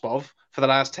cusp of for the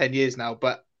last 10 years now,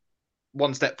 but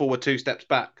one step forward, two steps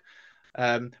back.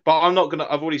 But I'm not going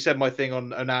to, I've already said my thing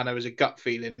on Onana as a gut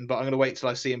feeling, but I'm going to wait till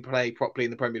I see him play properly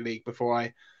in the Premier League before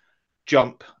I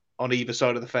jump on either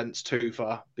side of the fence too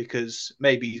far, because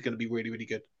maybe he's going to be really, really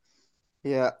good.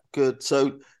 Yeah, good.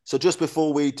 So just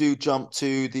before we do jump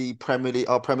to the Premier League,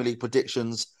 our Premier League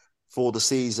predictions for the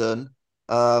season,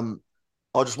 I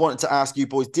just wanted to ask you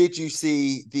boys: did you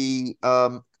see the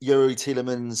Yuri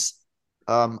Tielemans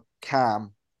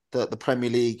cam that the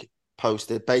Premier League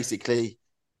posted? Basically,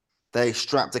 they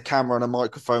strapped a camera and a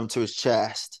microphone to his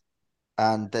chest,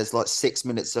 and there's like 6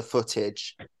 minutes of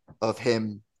footage of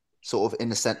him sort of in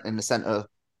the center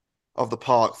of the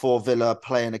park for Villa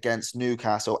playing against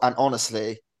Newcastle. And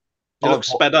honestly, it looks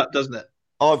sped up, doesn't it?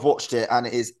 I've watched it, and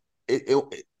it's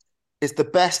the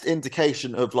best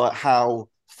indication of like how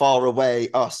far away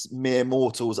us mere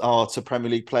mortals are to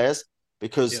Premier League players,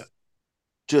 because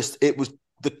just it was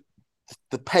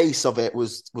the pace of it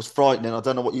was frightening. I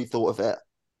don't know what you thought of it.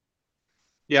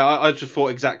 Yeah, I just thought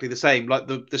exactly the same. Like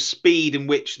the speed in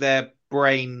which their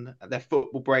brain, their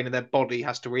football brain and their body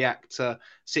has to react to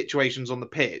situations on the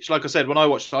pitch. Like I said, when I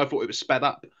watched it, I thought it was sped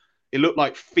up. It looked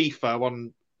like FIFA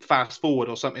on fast forward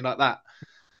or something like that.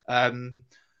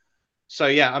 So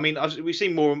yeah, I mean, we've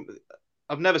seen more.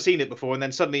 I've never seen it before, and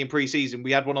then suddenly in pre-season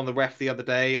we had one on the ref the other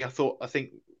day. I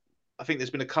think there's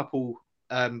been a couple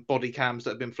body cams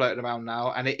that have been floating around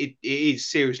now, and it is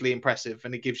seriously impressive,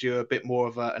 and it gives you a bit more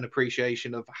of an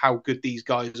appreciation of how good these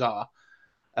guys are.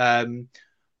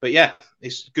 But yeah,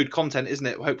 it's good content, isn't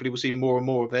it? Hopefully we'll see more and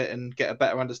more of it and get a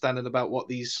better understanding about what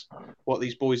these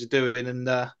boys are doing, and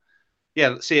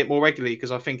let's see it more regularly,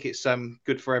 because I think it's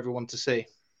good for everyone to see.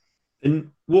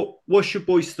 And what's your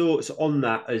boys' thoughts on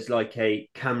that as like a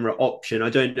camera option?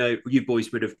 I don't know. You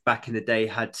boys would have back in the day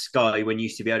had Sky when you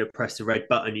used to be able to press the red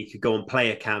button. You could go on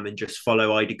player cam and just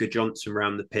follow Ida Johnson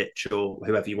around the pitch or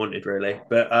whoever you wanted, really.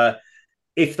 But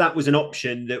if that was an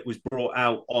option that was brought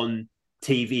out on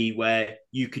TV where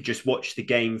you could just watch the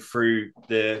game through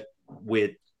the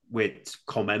weird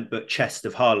comment, but chest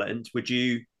of Haaland, would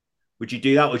you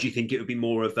do that, or do you think it would be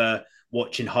more of a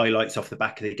watching highlights off the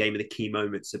back of the game of the key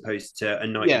moments opposed to a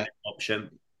 90-minute option?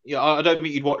 Yeah, I don't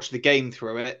think you'd watch the game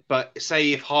through it, but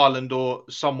say if Haaland or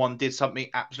someone did something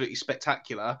absolutely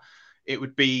spectacular, it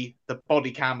would be the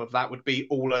body cam of that would be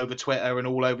all over Twitter and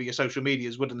all over your social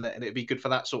medias, wouldn't it? And it'd be good for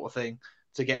that sort of thing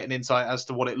to get an insight as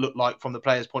to what it looked like from the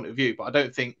player's point of view. But I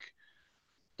don't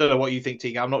know what you think,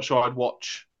 Tiga. I'm not sure I'd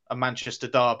watch a Manchester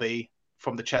derby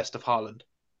from the chest of Haaland.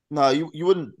 No, you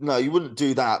wouldn't. No, you wouldn't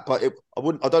do that. But I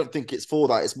wouldn't. I don't think it's for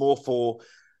that. It's more for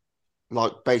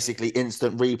like basically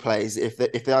instant replays. If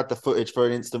they had the footage for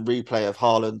an instant replay of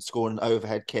Haaland scoring an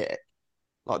overhead kick,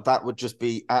 like that would just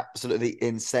be absolutely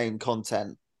insane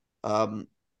content. And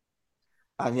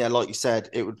yeah, like you said,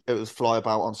 it would fly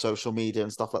about on social media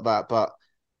and stuff like that. But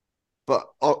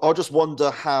I just wonder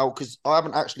how, because I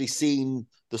haven't actually seen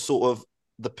the sort of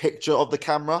the picture of the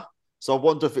camera, so I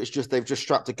wonder if it's just they've just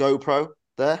strapped a GoPro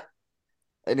there,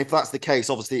 and if that's the case,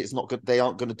 obviously it's not good. They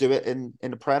aren't going to do it in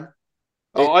the Prem.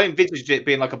 I envisaged it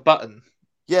being like a button.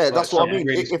 Yeah, that's what I mean.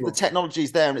 Really if the technology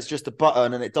is there and it's just a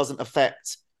button and it doesn't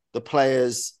affect the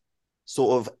players'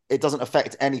 sort of it doesn't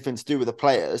affect anything to do with the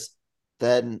players,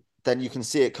 then you can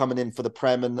see it coming in for the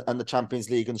Prem and the Champions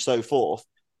League and so forth.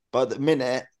 But at the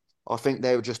minute, I think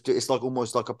they were just it's like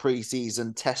almost like a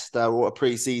pre-season tester or a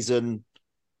pre-season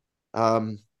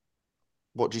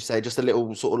what do you say? Just a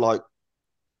little sort of like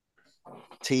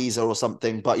teaser or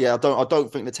something. But yeah, I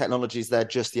don't think the technology is there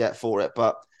just yet for it.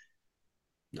 But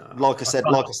No, like I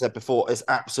said before, it's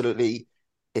absolutely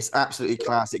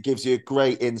class. It gives you a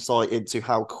great insight into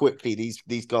how quickly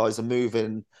these guys are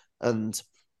moving, and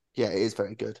yeah, it is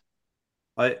very good.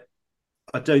 I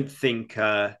I don't think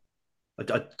I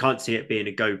can't see it being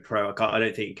a GoPro. I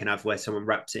don't think you can have where someone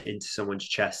wraps it into someone's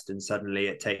chest and suddenly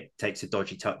it takes a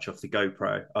dodgy touch off the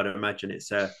GoPro. I'd imagine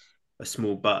it's a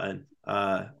small button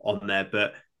on there,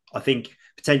 but I think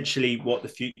potentially what the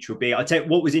future will be. I tell you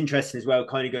what was interesting as well.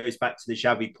 Kind of goes back to the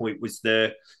Xavi point was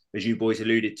as you boys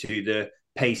alluded to, the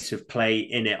pace of play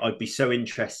in it. I'd be so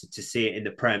interested to see it in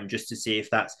the Prem just to see if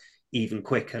that's even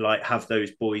quicker. Like have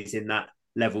those boys in that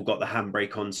level got the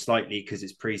handbrake on slightly because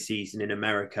it's pre-season in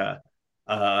America,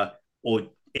 or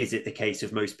is it the case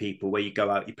of most people where you go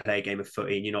out, you play a game of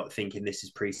footy, and you're not thinking this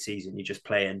is pre-season, you're just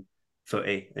playing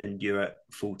footy and you're at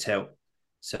full tilt.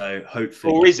 So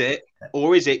hopefully,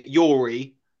 or is it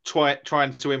Yuri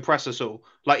trying to impress us all?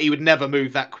 Like he would never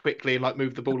move that quickly and like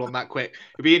move the ball on that quick.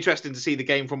 It'd be interesting to see the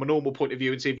game from a normal point of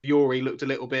view and see if Yuri looked a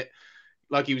little bit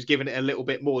like he was giving it a little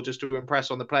bit more just to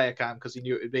impress on the player cam because he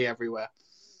knew it would be everywhere.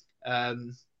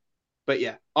 But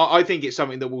yeah, I think it's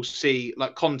something that we'll see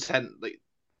like content. Like,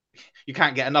 you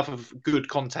can't get enough of good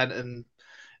content and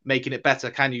making it better,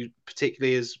 can you?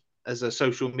 Particularly as a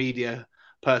social media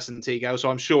person, Tigo. So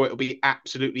I'm sure it'll be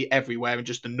absolutely everywhere and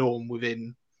just the norm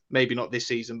within maybe not this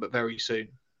season, but very soon.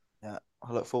 Yeah,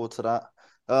 I look forward to that.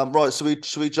 Right, so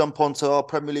should we jump onto our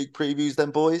Premier League previews then,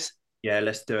 boys? yeah,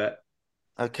 let's do it.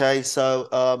 Okay, so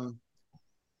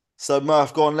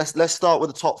Murph, go on. Let's start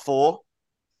with the top four,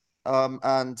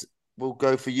 and we'll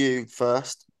go for you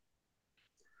first.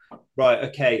 Right,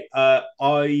 okay.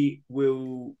 I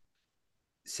will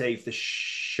save the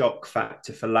shock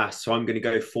factor for last, so I'm going to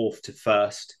go fourth to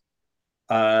first.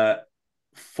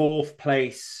 Fourth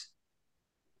place,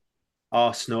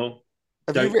 Arsenal.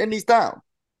 Have you Don't written these down?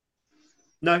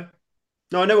 no,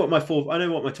 no. I know what my fourth. I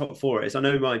know what my top four is. I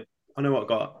know what I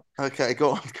got. Okay,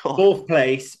 go on, go on. Fourth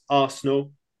place,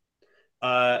 Arsenal.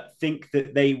 Think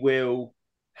that they will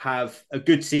have a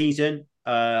good season.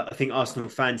 I think Arsenal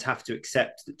fans have to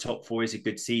accept that top four is a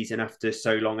good season after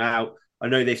so long out. I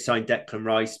know they've signed Declan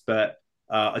Rice, but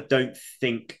I don't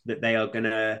think that they are going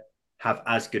to have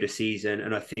as good a season.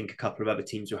 And I think a couple of other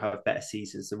teams will have better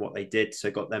seasons than what they did.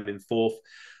 So got them in fourth.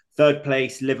 Third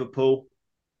place, Liverpool.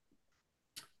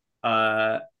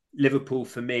 Liverpool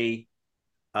for me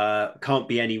can't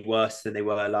be any worse than they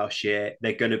were last year.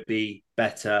 They're going to be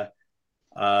better.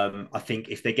 I think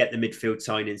if they get the midfield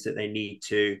signings that they need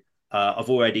to,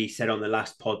 I've already said on the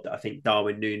last pod that I think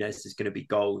Darwin Núñez is going to be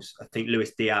goals. I think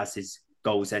Luis Diaz is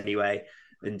goals anyway.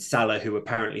 And Salah, who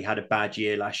apparently had a bad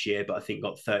year last year, but I think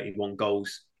got 31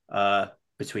 goals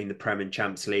between the Prem and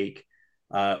Champs League,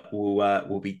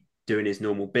 will be doing his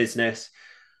normal business.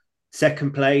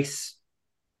 Second place,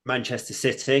 Manchester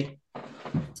City.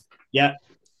 Yeah,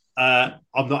 I'm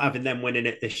not having them winning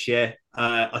it this year.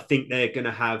 I think they're going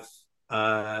to have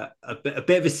a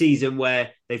bit of a season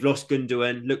where they've lost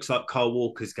Gundogan. Looks like Kyle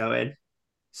Walker's going,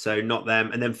 so not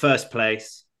them. And then first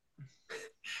place,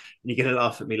 you're going to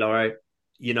laugh at me, Lawro.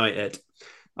 United.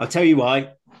 I'll tell you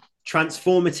why.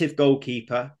 Transformative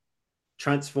goalkeeper.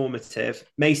 Transformative.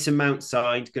 Mason Mount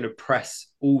signed, going to press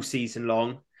all season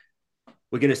long.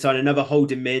 We're going to sign another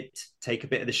holding mid, take a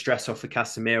bit of the stress off of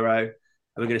Casemiro. And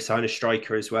we're going to sign a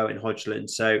striker as well in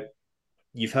Hodgland. So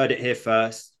you've heard it here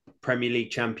first. Premier League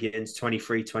champions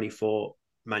 23-24,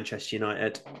 Manchester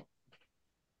United.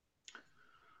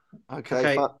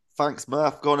 Okay. Thanks,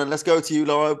 Murph. Go on and let's go to you,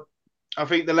 Lawro. I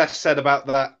think the less said about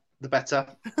that, the better.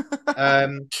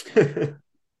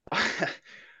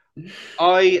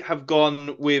 I have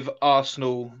gone with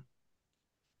Arsenal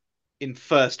in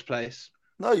first place.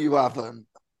 No, you haven't.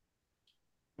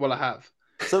 Well, I have.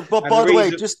 So, but by the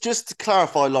way, just to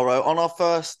clarify, Lawro, on our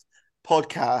first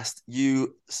podcast, your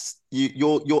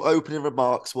opening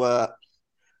remarks were,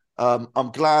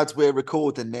 "I'm glad we're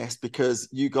recording this because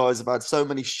you guys have had so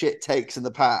many shit takes in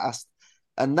the past,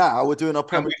 and now we're doing our."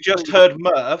 And we've just heard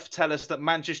Murph tell us that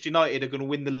Manchester United are going to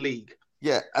win the league.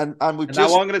 Yeah, and now I'm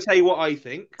going to tell you what I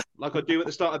think, like I do at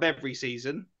the start of every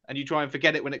season, and you try and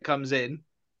forget it when it comes in,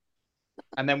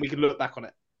 and then we can look back on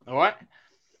it. All right.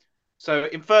 So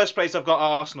in first place, I've got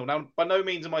Arsenal. Now, by no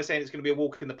means am I saying it's going to be a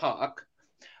walk in the park,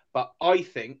 but I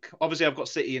think, obviously, I've got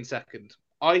City in second.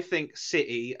 I think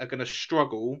City are going to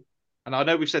struggle. And I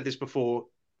know we've said this before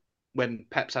when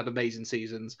Pep's had amazing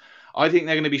seasons. I think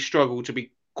they're going to be struggle to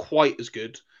be quite as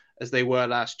good as they were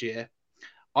last year.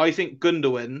 I think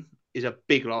Gundogan is a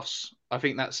big loss. I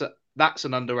think that's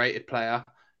an underrated player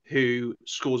who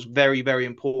scores very, very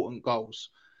important goals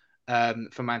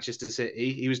for Manchester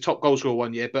City. He was top goal scorer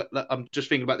one year, but I'm just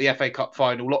thinking about the FA Cup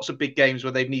final. Lots of big games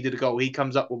where they've needed a goal. He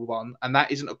comes up with one, and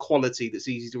that isn't a quality that's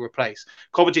easy to replace.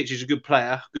 Kovacic is a good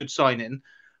player, good signing,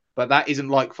 but that isn't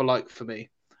like for like for me.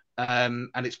 And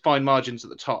it's fine margins at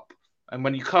the top. And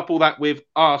when you couple that with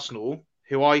Arsenal,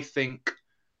 who I think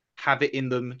have it in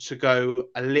them to go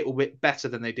a little bit better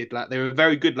than they did. They were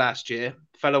very good last year,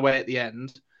 fell away at the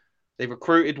end. They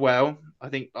recruited well. I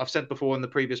think I've said before in the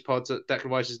previous pods that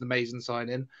Declan Rice is an amazing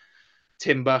signing.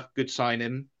 Timber, good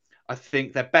signing. I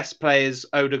think their best players,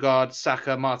 Odegaard,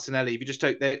 Saka, Martinelli, if you just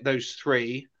take those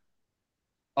three,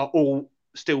 are all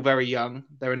still very young.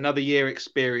 They're another year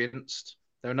experienced.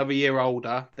 They're another year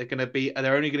older. They're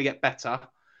only going to get better.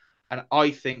 And I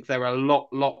think they're a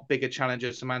lot bigger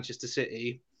challengers to Manchester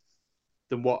City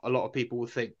than what a lot of people will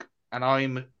think. And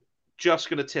I'm just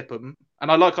going to tip them.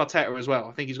 And I like Arteta as well.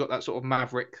 I think he's got that sort of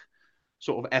maverick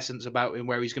sort of essence about him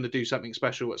where he's going to do something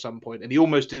special at some point. And he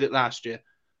almost did it last year.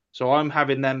 So I'm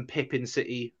having them pipping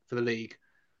City for the league.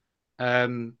 I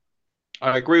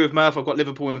agree with Murph. I've got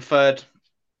Liverpool in third.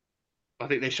 I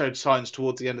think they showed signs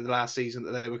towards the end of the last season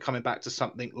that they were coming back to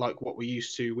something like what we're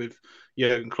used to with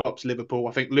Jurgen Klopp's Liverpool.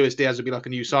 I think Luis Diaz would be like a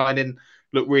new signing.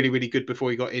 Looked really, really good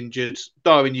before he got injured.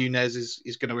 Darwin Núñez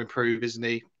is going to improve, isn't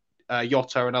he?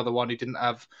 Jota, another one who didn't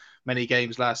have many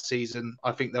games last season.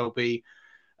 I think there'll be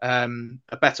a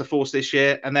better force this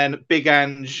year. And then Big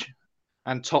Ange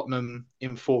and Tottenham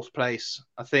in fourth place.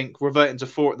 I think reverting to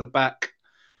four at the back,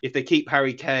 if they keep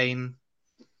Harry Kane,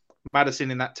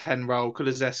 Maddison in that 10 role,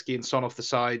 Kulusevski and Son off the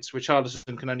sides.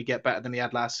 Richarlison can only get better than he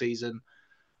had last season.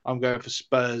 I'm going for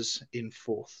Spurs in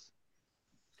fourth.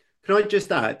 Can I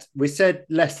just add, we said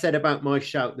less said about my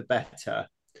shout, the better.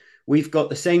 We've got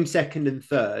the same second and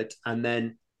third, and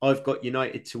then I've got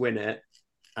United to win it,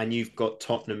 and you've got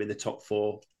Tottenham in the top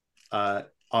four. I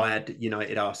had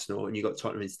United, Arsenal, and you got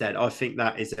Tottenham instead. I think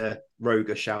that is a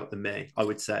roguer shout than me, I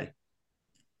would say.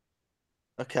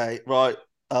 Okay, right.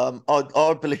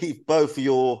 I believe both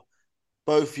your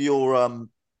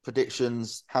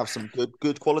predictions have some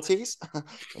good qualities,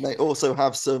 and they also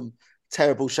have some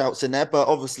terrible shouts in there. But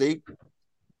obviously,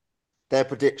 they're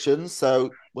predictions, so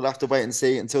we'll have to wait and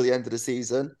see until the end of the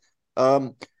season.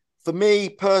 For me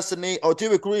personally, I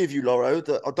do agree with you, Lawro,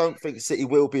 that I don't think City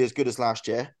will be as good as last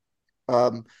year,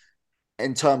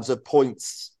 in terms of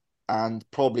points, and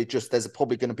there's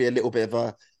probably going to be a little bit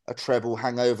of a treble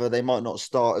hangover. They might not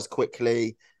start as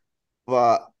quickly,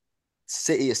 but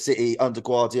City is City under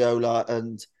Guardiola,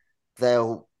 and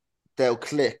they'll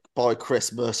click by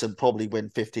Christmas and probably win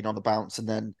 15 on the bounce, and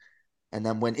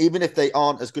then win. Even if they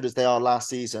aren't as good as they are last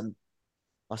season,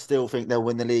 I still think they'll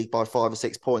win the league by 5 or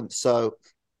 6 points. So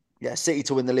yeah, City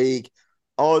to win the league.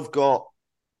 I've got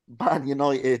Man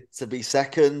United to be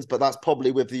second, but that's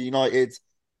probably with the United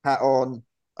hat on.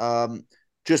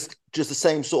 Just the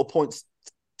same sort of points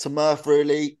to Murph,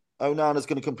 really. Onana's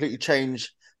going to completely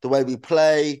change the way we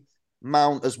play.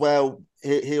 Mount as well.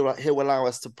 He'll allow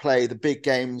us to play the big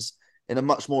games in a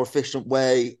much more efficient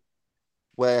way,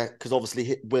 because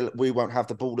obviously we won't have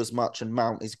the ball as much, and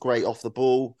Mount is great off the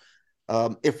ball.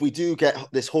 If we do get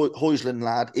this Højlund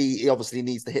lad, he obviously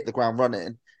needs to hit the ground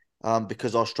running,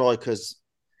 because our strikers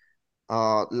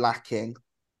are lacking.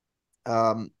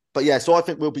 But yeah, so I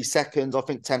think we'll be second. I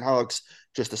think Ten Hag's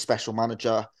just a special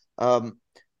manager.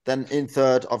 Then in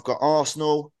third, I've got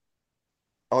Arsenal.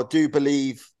 I do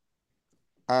believe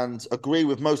and agree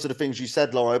with most of the things you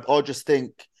said, Laura. I just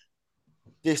think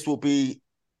this will be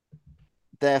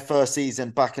their first season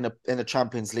back in a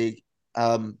Champions League.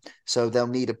 So they'll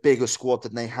need a bigger squad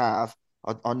than they have.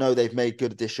 I know they've made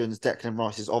good additions. Declan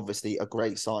Rice is obviously a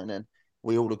great signing.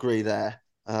 We all agree there.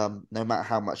 No matter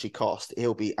how much he cost,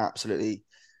 he'll be absolutely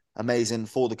amazing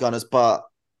for the Gunners. But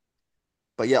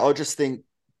yeah, I just think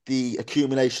the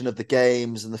accumulation of the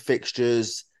games and the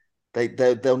fixtures,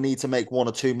 they'll need to make 1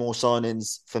 or 2 more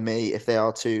signings for me if they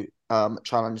are to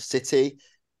challenge City.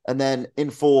 And then in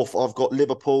fourth, I've got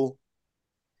Liverpool.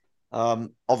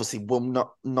 Obviously will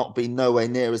not be nowhere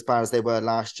near as bad as they were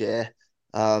last year.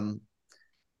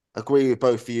 Agree with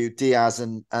both of you. Diaz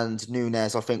and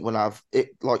Núñez, I think will have it,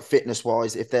 like fitness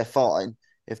wise, if they're fine,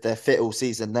 if they're fit all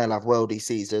season, they'll have worldy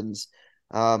seasons.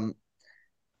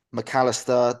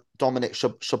 McAllister, Dominic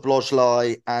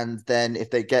Szoboszlai, and then if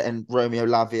they get in Romeo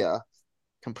Lavia,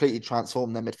 completely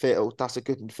transform their midfield. That's a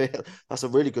good midfield. That's a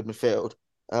really good midfield.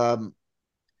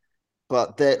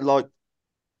 but they're like,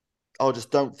 I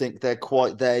just don't think they're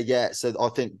quite there yet. So I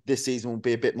think this season will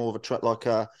be a bit more of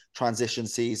a transition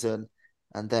season,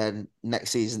 and then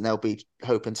next season they'll be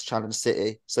hoping to challenge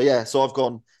City. So yeah, so I've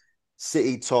gone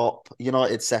City top,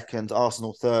 United second,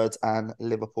 Arsenal third, and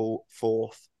Liverpool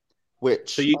fourth, So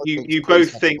which you I you, think is you pretty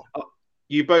both sensible. think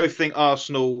you both think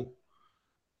Arsenal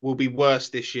will be worse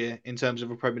this year in terms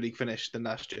of a Premier League finish than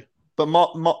last year. But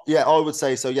yeah, I would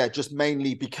say so. Yeah, just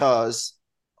mainly because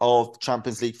of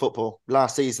Champions League football.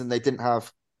 Last season they didn't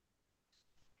have.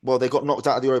 Well, they got knocked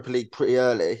out of the Europa League pretty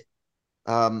early.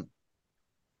 Um,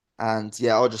 and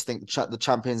yeah, I just think the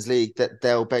Champions League, that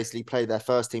they'll basically play their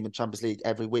first team in Champions League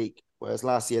every week, whereas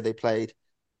last year they played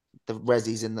the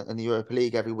Resis in the Europa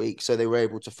League every week, so they were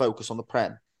able to focus on the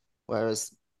Prem.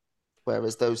 Whereas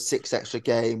those 6 extra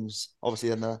games,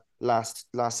 obviously in the last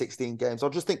 16 games, I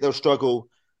just think they'll struggle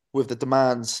with the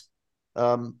demands.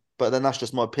 But then that's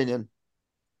just my opinion.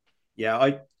 Yeah,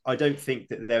 I don't think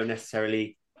that they'll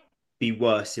necessarily be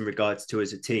worse in regards to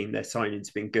as a team. Their signings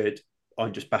have been good.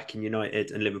 I'm just backing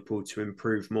United and Liverpool to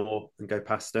improve more and go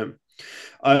past them.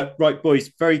 Right,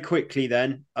 boys, very quickly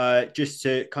then, just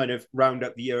to kind of round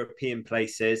up the European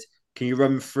places, can you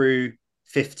run through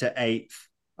fifth to eighth?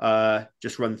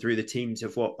 Just run through the teams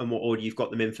of what order you've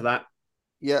got them in for that.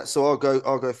 Yeah, so I'll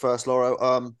go first,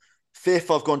 Lawro.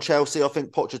 Fifth, I've gone Chelsea. I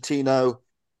think Pochettino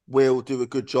will do a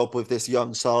good job with this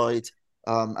young side,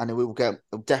 and we will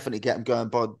definitely get them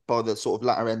going by the sort of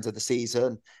latter end of the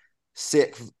season.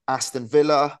 Sixth, Aston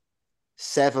Villa.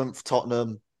 Seventh,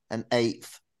 Tottenham, and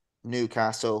eighth,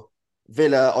 Newcastle.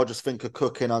 Villa, I just think are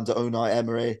cooking under Unai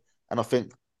Emery, and I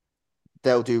think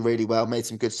they'll do really well. Made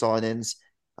some good signings.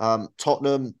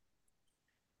 Tottenham,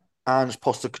 Ange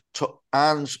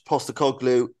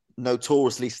Postecoglou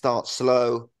notoriously starts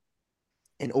slow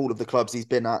in all of the clubs he's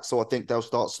been at, so I think they'll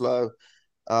start slow.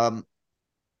 Um,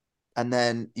 and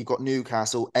then you've got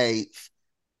Newcastle eighth,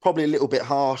 probably a little bit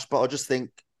harsh, but I just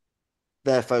think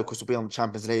their focus will be on the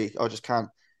Champions League. I just can't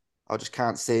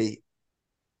see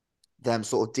them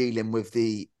sort of dealing with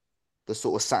the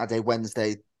sort of Saturday,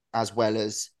 Wednesday, as well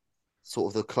as sort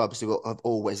of the clubs who are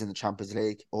always in the Champions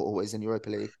League or always in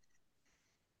Europa League.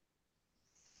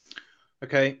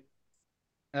 Okay.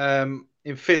 In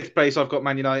fifth place, I've got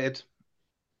Man United.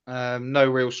 No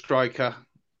real striker,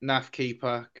 naff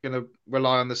keeper. Going to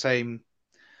rely on the same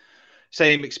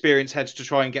experience heads to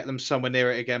try and get them somewhere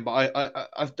near it again. But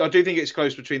I do think it's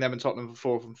close between them and Tottenham for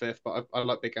fourth and fifth. But I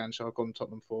like Big Ange, so I've gone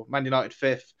Tottenham fourth. Man United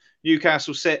fifth.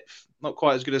 Newcastle sixth. Not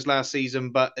quite as good as last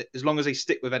season, but as long as they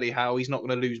stick with Eddie Howe, he's not going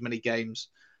to lose many games.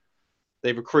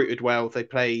 They've recruited well. They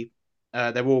play.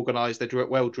 They're organised. They're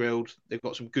well drilled. They've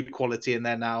got some good quality in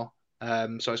there now. So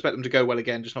I expect them to go well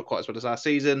again, just not quite as well as last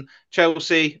season.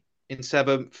 Chelsea in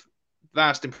seventh.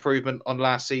 Vast improvement on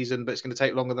last season, but it's going to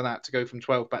take longer than that to go from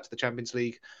 12 back to the Champions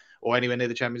League or anywhere near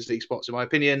the Champions League spots, in my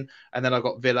opinion. And then I've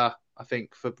got Villa, I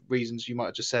think, for reasons you might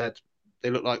have just said. They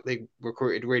look like they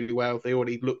recruited really well. They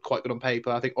already look quite good on paper.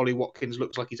 I think Ollie Watkins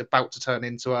looks like he's about to turn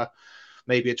into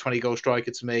maybe a 20-goal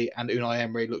striker to me, and Unai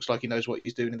Emery looks like he knows what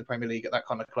he's doing in the Premier League at that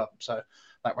kind of club. So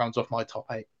that rounds off my top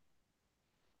eight.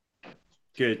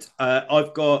 Good.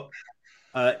 I've got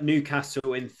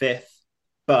Newcastle in fifth,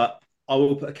 but I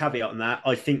will put a caveat on that.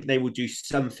 I think they will do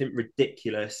something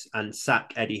ridiculous and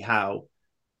sack Eddie Howe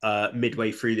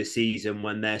midway through the season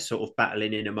when they're sort of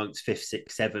battling in amongst fifth,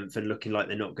 sixth, seventh and looking like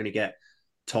they're not going to get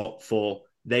top four.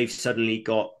 They've suddenly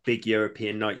got big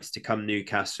European nights to come,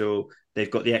 Newcastle.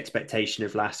 They've got the expectation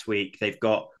of last week. They've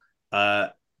got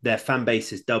their fan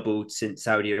base has doubled since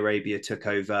Saudi Arabia took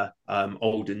over.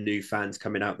 Old and new fans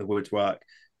coming out the woodwork.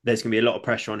 There's going to be a lot of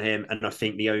pressure on him. And I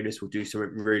think the owners will do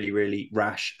something really, really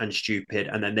rash and stupid.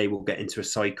 And then they will get into a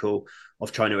cycle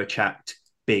of trying to attract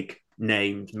big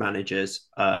named managers,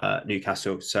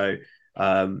 Newcastle. So,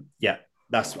 yeah,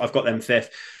 I've got them fifth.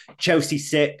 Chelsea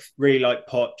sixth, really like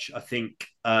Poch. I think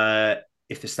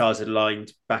if the stars had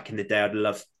aligned back in the day, I'd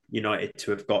love United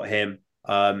to have got him.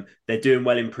 They're doing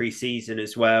well in pre-season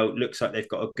as well. Looks like they've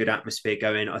got a good atmosphere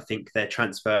going. I think their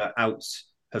transfer outs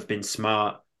have been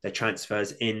smart. Their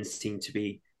transfers in seem to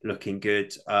be looking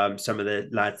good. Some of the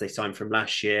lads they signed from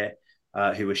last year,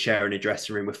 who were sharing a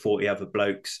dressing room with 40 other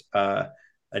blokes, are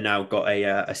now got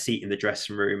a seat in the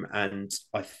dressing room, and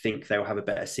I think they'll have a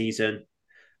better season.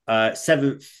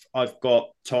 Seventh, I've got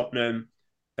Tottenham.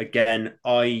 Again,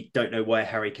 I don't know where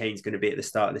Harry Kane's going to be at the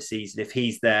start of the season. If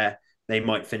he's there, they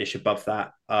might finish above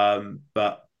that.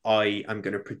 But I am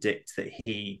going to predict that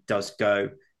he does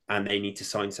go and they need to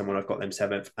sign someone. I've got them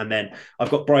seventh. And then I've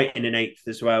got Brighton in eighth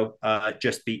as well.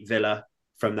 Just beat Villa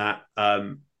from that.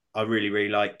 I really, really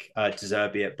like De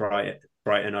Zerbi at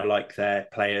Brighton. I like their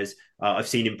players. I've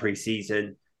seen in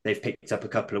pre-season they've picked up a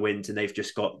couple of wins, and they've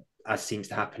just got, as seems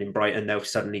to happen in Brighton, they'll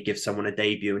suddenly give someone a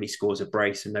debut and he scores a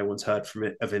brace, and no one's heard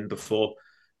of him before.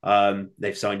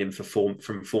 They've signed him for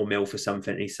 4 mil for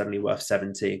something, and he's suddenly worth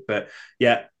 70. But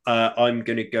yeah, I'm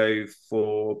going to go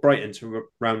for Brighton to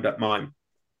round up mine.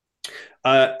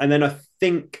 And then I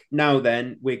think now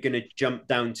then we're going to jump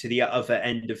down to the other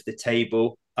end of the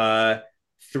table.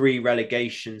 3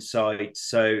 relegation sides.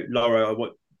 So Laura, I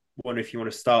wonder if you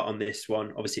want to start on this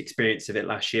one. Obviously, experience of it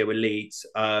last year with Leeds.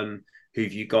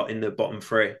 Who've you got in the bottom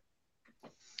 3?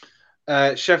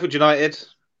 Sheffield United.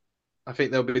 I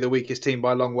think they'll be the weakest team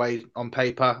by a long way on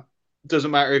paper. Doesn't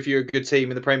matter if you're a good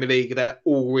team in the Premier League. They're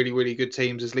all really, really good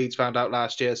teams, as Leeds found out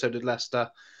last year. So did Leicester.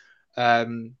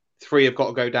 3 have got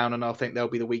to go down, and I think they'll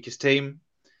be the weakest team.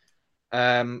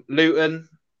 Luton,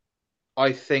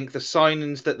 I think the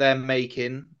signings that they're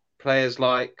making, players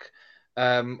like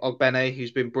Ogbene,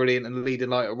 who's been brilliant and leading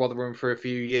light at Rotherham for a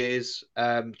few years,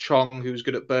 Chong, who's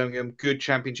good at Birmingham, good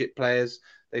championship players.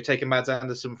 They've taken Mads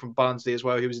Anderson from Barnsley as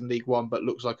well, who was in League One, but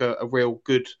looks like a real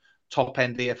good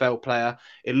top-end EFL player.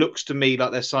 It looks to me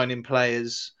like they're signing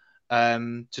players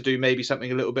to do maybe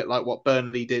something a little bit like what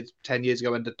Burnley did 10 years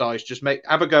ago under Dyche. Just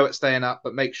have a go at staying up,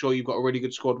 but make sure you've got a really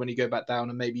good squad when you go back down,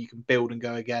 and maybe you can build and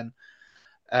go again.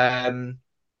 And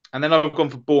then I've gone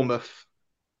for Bournemouth.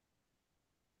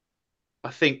 I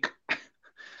think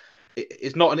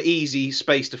it's not an easy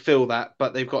space to fill that,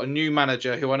 but they've got a new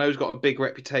manager who I know has got a big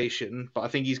reputation, but I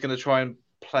think he's going to try and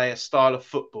play a style of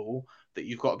football that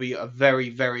you've got to be a very,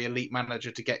 very elite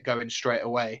manager to get going straight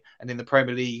away. And in the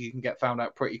Premier League, you can get found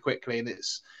out pretty quickly. And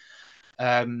it's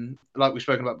like we've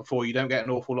spoken about before, you don't get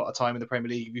an awful lot of time in the Premier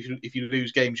League. If you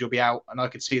lose games, you'll be out. And I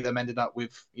could see them ending up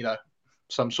with,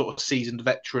 some sort of seasoned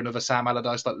veteran of a Sam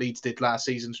Allardyce like Leeds did last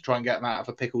season to try and get them out of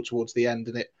a pickle towards the end,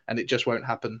 and it just won't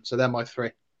happen. So they're my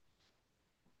 3.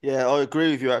 Yeah, I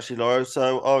agree with you actually, Lauro.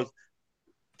 So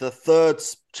the third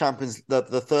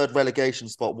relegation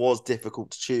spot was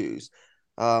difficult to choose.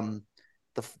 I've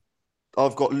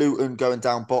got Luton going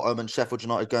down bottom and Sheffield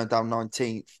United going down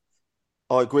 19th.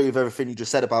 I agree with everything you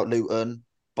just said about Luton,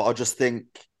 but I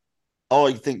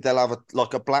think they'll have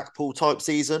a Blackpool type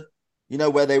season,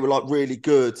 where they were like really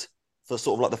good for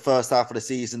sort of like the first half of the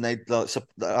season. They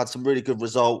had some really good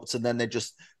results, and then they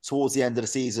just towards the end of the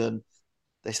season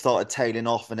they started tailing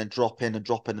off and then dropping, and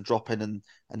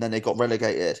then they got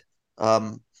relegated.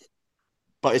 But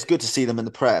it's good to see them in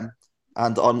the Prem,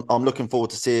 and I'm looking forward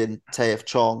to seeing Taif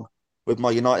Chong with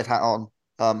my United hat on.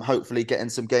 Hopefully getting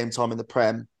some game time in the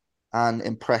Prem and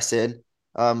impressing.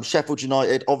 Sheffield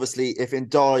United, obviously, if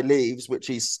Ndiaye leaves, which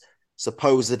he's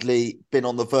supposedly been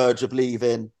on the verge of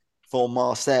leaving for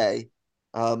Marseille.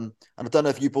 And I don't know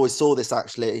if you boys saw this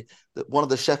actually, that one of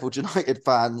the Sheffield United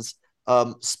fans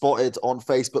spotted on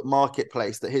Facebook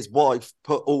Marketplace that his wife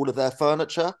put all of their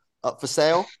furniture up for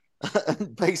sale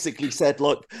and basically said,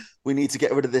 like, we need to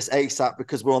get rid of this ASAP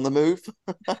because we're on the move.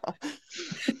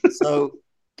 So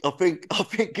I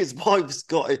think his wife's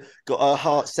got her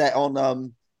heart set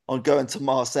on going to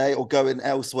Marseille or going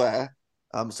elsewhere.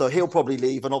 So he'll probably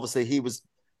leave, and obviously he was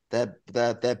their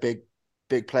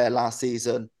big player last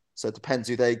season. So it depends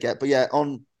who they get. But yeah,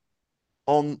 on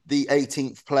the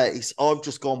 18th place, I've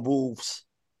just gone Wolves.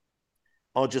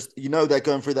 They're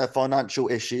going through their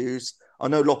financial issues. I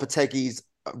know Lopetegui's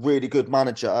a really good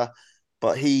manager,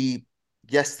 but he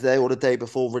yesterday or the day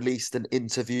before released an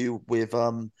interview with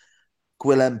Guillem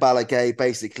Balaguer,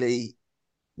 basically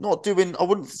not doing, I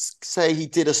wouldn't say he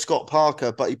did a Scott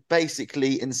Parker, but he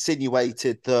basically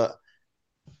insinuated that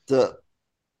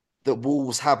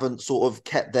Wolves haven't sort of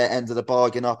kept their end of the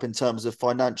bargain up in terms of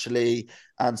financially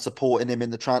and supporting him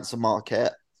in the transfer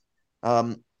market.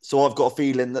 So I've got a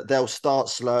feeling that they'll start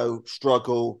slow,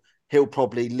 struggle. He'll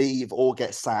probably leave or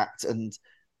get sacked. And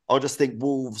I just think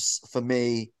Wolves, for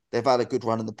me, they've had a good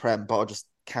run in the Prem, but I just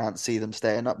can't see them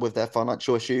staying up with their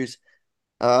financial issues.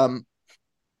 And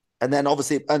then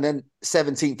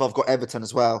 17th, I've got Everton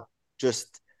as well.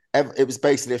 It was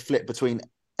basically a flip between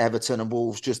Everton and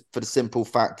Wolves, just for the simple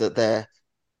fact that they're,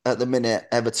 at the minute,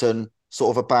 Everton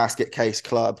sort of a basket case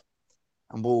club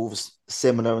and Wolves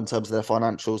similar in terms of their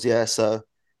financials. Yeah, so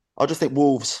I just think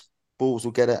Wolves will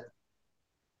get it.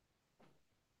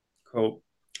 Cool.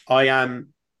 I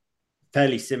am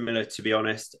fairly similar, to be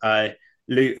honest.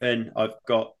 Luton, I've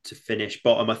got to finish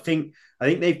bottom. I think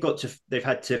they've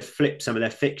had to flip some of their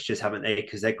fixtures, haven't they?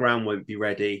 Because their ground won't be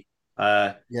ready.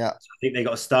 Yeah. So I think they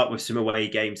got to start with some away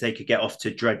games. They could get off to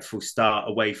a dreadful start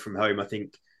away from home. I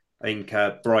think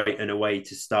Brighton away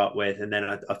to start with, and then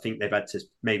I think they've had to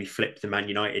maybe flip the Man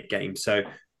United game. So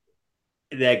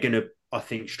they're going to, I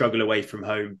think, struggle away from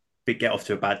home get off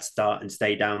to a bad start and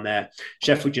stay down there.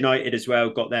 Sheffield United as well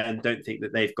got there and don't think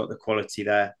that they've got the quality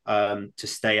there to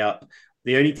stay up.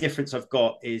 The only difference I've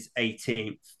got is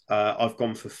 18th. I've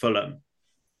gone for Fulham.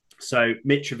 So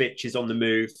Mitrovic is on the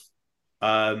move.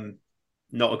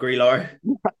 Not agree, Laura?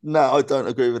 No, I don't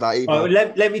agree with that either. Oh,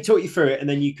 let me talk you through it, and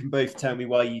then you can both tell me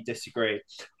why you disagree.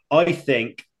 I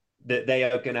think that they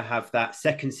are going to have that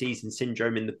second season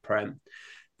syndrome in the Prem.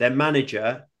 Their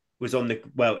manager was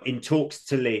in talks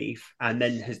to leave and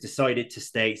then has decided to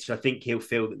stay. So I think he'll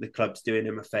feel that the club's doing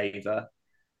him a favour.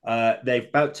 They're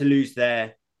about to lose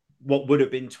what would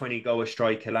have been 20-goal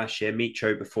striker last year,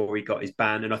 Mitro, before he got his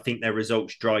ban. And I think their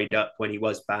results dried up when he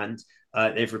was banned.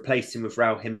 They've replaced him with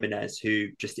Raul Jimenez, who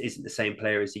just isn't the same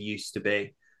player as he used to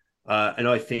be. And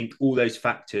I think all those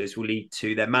factors will lead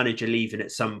to their manager leaving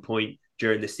at some point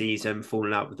during the season,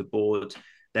 falling out with the board.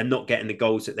 They're not getting the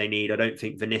goals that they need. I don't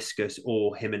think Vinicius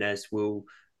or Jimenez will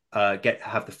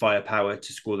have the firepower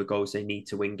to score the goals they need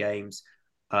to win games.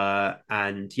 So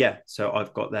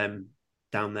I've got them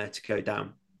down there to go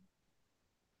down.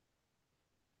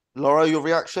 Lawro, your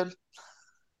reaction?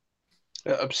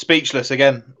 I'm speechless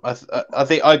again. I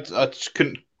think I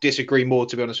couldn't disagree more,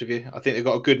 to be honest with you. I think they've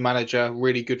got a good manager,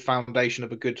 really good foundation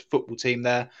of a good football team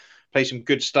there. Play some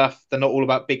good stuff. They're not all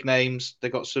about big names.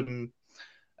 They've got some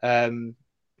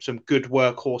good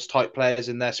workhorse type players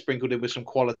in there, sprinkled in with some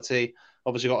quality.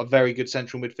 Obviously got a very good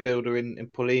central midfielder in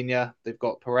Paulinho. They've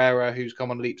got Pereira, who's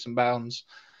come on leaps and bounds.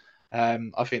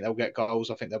 I think they'll get goals.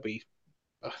 I think they'll be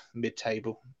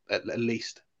mid-table at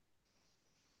least.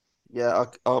 Yeah,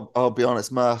 I'll be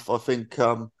honest, Murph. I think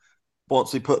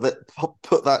once we put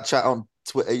that chat on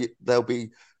Twitter, there'll be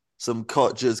some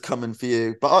cottages coming for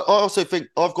you. But I also think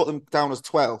I've got them down as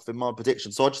 12th in my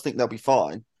prediction, so I just think they'll be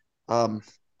fine.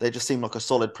 They just seem like a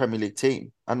solid Premier League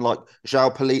team, and like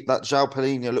João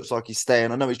Paulinho looks like he's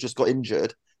staying. I know he's just got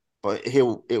injured, but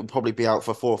he'll probably be out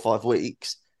for 4 or 5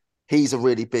 weeks. He's a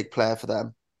really big player for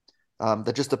them.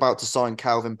 They're just about to sign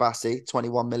Calvin Bassey,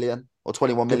 21 million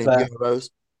euros.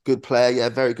 Good player, yeah,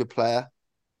 very good player.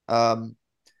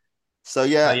 So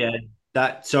yeah.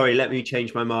 Sorry, let me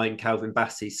change my mind. Calvin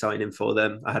Bassey signing for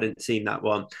them. I hadn't seen that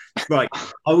one. Right.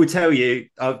 I will tell you,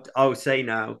 I will say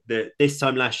now that this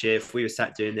time last year, if we were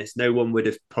sat doing this, no one would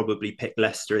have probably picked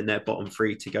Leicester in their bottom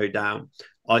 3 to go down.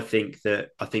 I think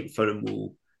Fulham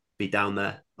will be down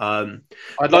there.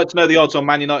 I'd like to know the odds on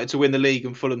Man United to win the league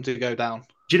and Fulham to go down.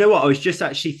 Do you know what? I was just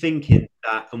actually thinking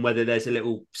that, and whether there's a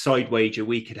little side wager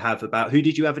we could have about who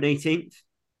did you have in 18th?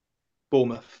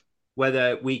 Bournemouth.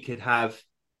 Whether we could have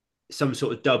some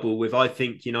sort of double with, I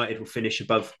think United will finish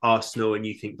above Arsenal and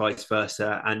you think vice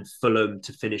versa, and Fulham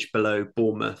to finish below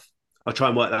Bournemouth. I'll try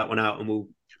and work that one out, and we'll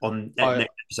next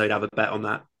episode have a bet on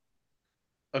that.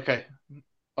 Okay.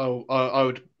 I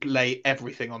would lay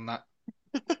everything on that.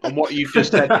 On what you've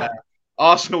just said there.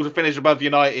 Arsenal to finish above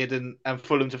United and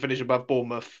Fulham to finish above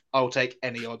Bournemouth. I'll take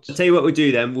any odds. I'll tell you what we'll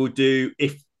do then. We'll do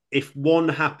if one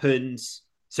happens.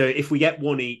 So if we get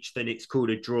one each, then it's called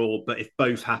a draw. But if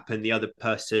both happen, the other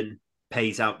person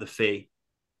pays out the fee.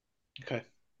 Okay.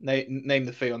 Name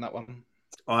the fee on that one.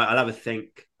 All right, I'll have a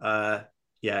think. And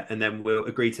then we'll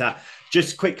agree to that.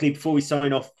 Just quickly before we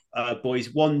sign off,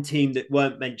 boys, one team that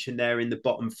weren't mentioned there in the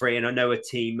bottom 3, and I know a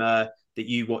team that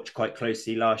you watched quite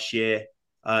closely last year,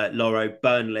 Lawro,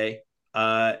 Burnley.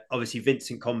 Obviously,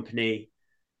 Vincent Kompany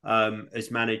as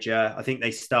manager. I think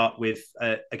they start with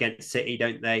against City,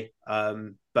 don't they?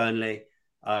 Burnley.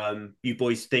 You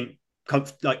boys think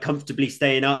comfortably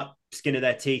staying up, skin of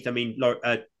their teeth? I mean,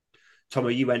 Tomo,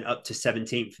 you went up to 17th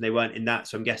and they weren't in that,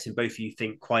 so I'm guessing both of you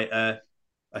think quite a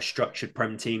structured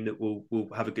Prem team that will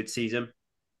have a good season.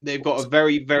 They've got a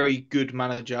very, very good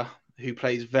manager who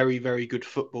plays very, very good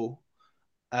football.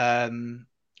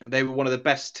 They were one of the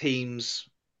best teams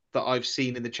that I've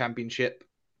seen in the Championship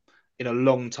in a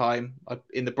long time.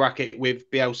 In the bracket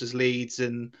with Bielsa's Leeds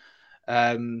and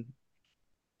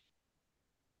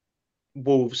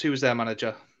Wolves. Who was their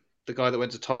manager? The guy that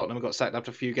went to Tottenham and got sacked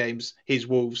after a few games. His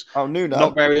Wolves. Oh, Nuno.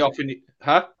 Not very often.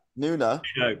 Huh? Nuno.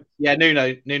 Yeah,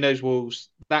 Nuno's Wolves.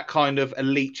 That kind of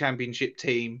elite Championship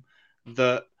team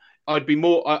that I'd be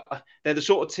more... they're the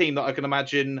sort of team that I can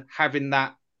imagine having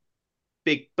that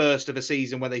big burst of a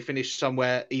season where they finish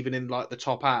somewhere even in like the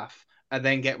top half and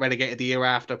then get relegated the year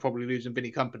after, probably losing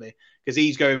Vinny Kompany, because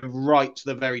he's going right to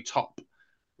the very top.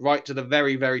 Right to the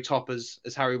very, very top, as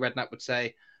Harry Redknapp would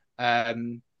say.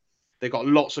 They've got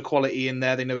lots of quality in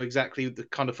there. They know exactly the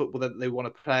kind of football that they want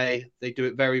to play. They do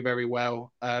it very, very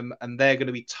well. And they're going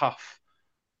to be tough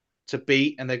to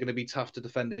beat and they're going to be tough to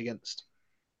defend against.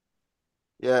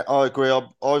 Yeah, I agree.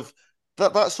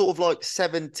 that sort of like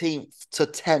 17th to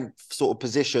 10th sort of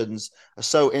positions are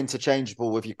so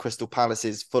interchangeable with your Crystal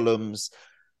Palaces, Fulhams,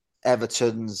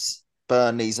 Everton's,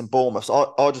 Burnley's, and Bournemouth.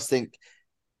 So I just think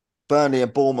Burnley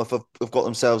and Bournemouth have got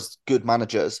themselves good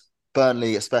managers,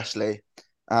 Burnley especially,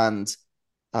 and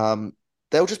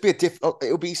they'll just be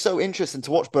it'll be so interesting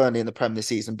to watch Burnley in the Prem this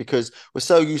season because we're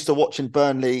so used to watching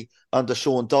Burnley under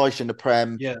Sean Dyche in the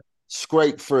Prem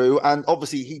scrape through, and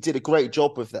obviously he did a great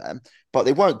job with them, but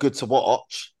they weren't good to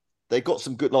watch. They got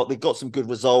some good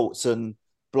results and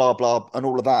blah blah and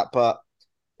all of that, but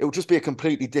it will just be a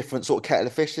completely different sort of kettle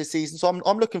of fish this season. So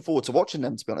I'm looking forward to watching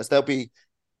them. To be honest,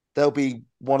 they'll be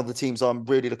one of the teams I'm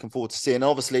really looking forward to seeing. And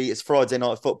obviously, it's Friday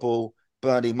night football,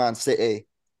 Burnley, Man City,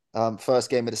 first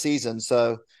game of the season.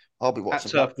 So I'll be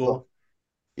watching at Turf Moor.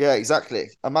 Yeah, exactly.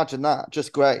 Imagine that.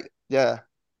 Just great. Yeah.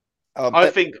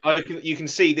 I think you can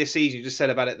see this season. You just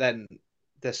said about it. Then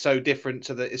they're so different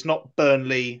to the. It's not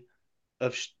Burnley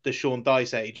of the Sean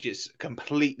Dyche age. It's a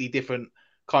completely different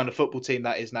kind of football team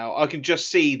that is now. I can just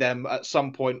see them at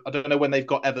some point. I don't know when they've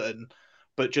got Everton,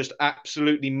 but just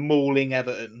absolutely mauling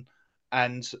Everton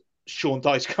and Sean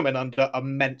Dyche coming under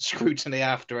immense scrutiny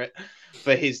after it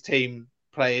for his team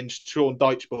playing Sean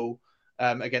Dyche ball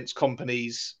against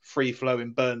Company's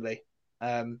free-flowing Burnley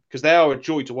because they are a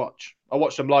joy to watch. I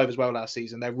watched them live as well last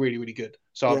season. They're really, really good.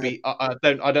 So I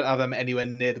don't have them anywhere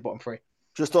near the bottom three.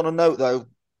 Just on a note though,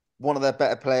 one of their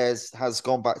better players has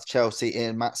gone back to Chelsea,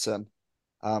 Ian Maatsen.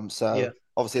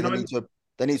 Obviously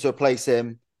they need to replace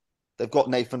him. They've got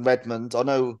Nathan Redmond.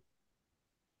 I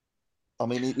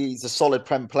mean, he's a solid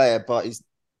Prem player, but he's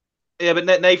but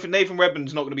Nathan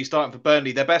Redmond's not going to be starting for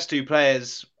Burnley. Their best two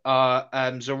players are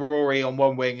Zaroury on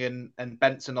one wing and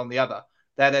Benson on the other.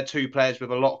 They're their two players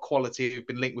with a lot of quality who've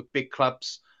been linked with big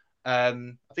clubs. I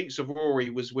think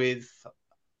Zaroury was with,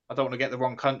 I don't want to get the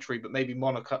wrong country, but maybe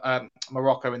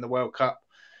Morocco in the World Cup.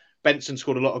 Benson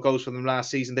scored a lot of goals for them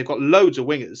last season. They've got loads of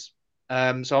wingers.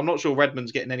 So I'm not sure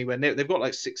Redmond's getting anywhere near. They've got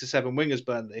like 6 or 7 wingers,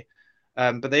 Burnley.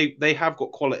 But they have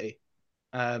got quality.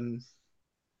 And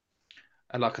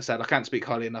like I said, I can't speak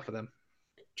highly enough of them.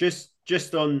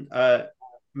 Just on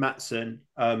Maatsen,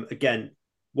 again,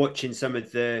 watching some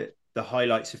of the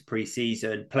highlights of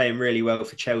pre-season, playing really well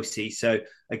for Chelsea. So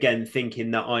again,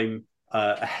 thinking that I'm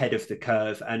ahead of the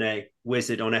curve and a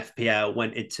wizard on FPL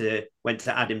went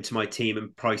to add him to my team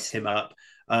and price him up.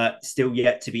 Still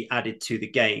yet to be added to the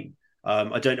game.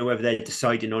 I don't know whether they're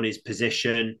deciding on his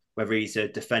position, whether he's a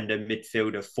defender,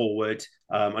 midfielder, forward.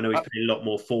 I know he's playing a lot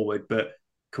more forward, but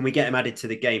can we get him added to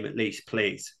the game at least,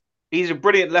 please? He's a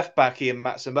brilliant left back, Ian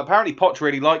Maatsen, but apparently Poch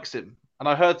really likes him. And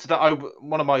I heard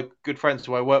one of my good friends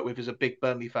who I work with is a big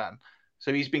Burnley fan.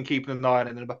 So he's been keeping an eye on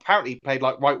him and apparently played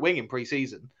like right wing in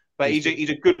pre-season. But he's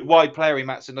a good wide player, in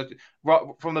Maatsen.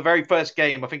 From the very first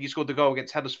game, I think he scored the goal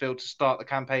against Huddersfield to start the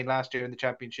campaign last year in the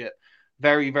Championship.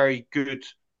 Very, very good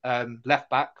left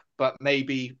back, but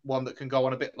maybe one that can go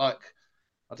on a bit like,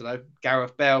 I don't know,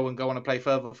 Gareth Bale and go on and play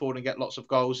further forward and get lots of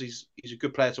goals. He's a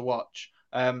good player to watch.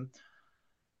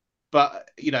 But,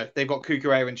 they've got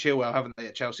Cucurella and Chilwell, haven't they,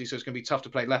 at Chelsea? So it's going to be tough to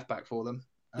play left back for them.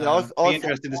 Be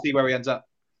interested to see where he ends up.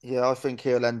 Yeah, I think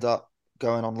he'll end up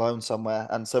going on loan somewhere.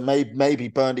 And so maybe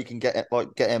Burnley can get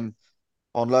him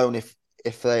on loan if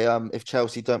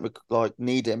Chelsea don't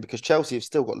need him, because Chelsea have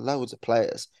still got loads of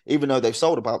players, even though they've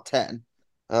sold about 10.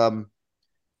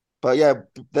 But yeah,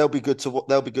 they'll be good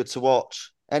to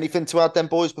watch. Anything to add then,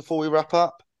 boys, before we wrap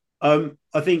up? I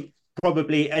think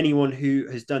probably anyone who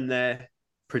has done their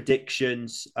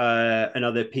predictions and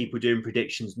other people doing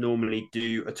predictions normally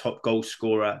do a top goal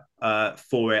scorer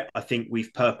for it. I think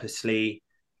we've purposely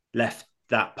left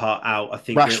that part out. I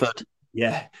think Rashford.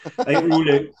 I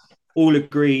think all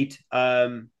agreed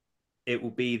it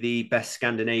will be the best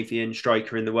Scandinavian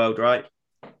striker in the world, right?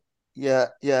 Yeah,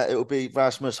 it will be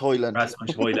Rasmus Højlund.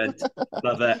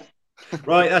 Love it.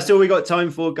 Right, that's all we got time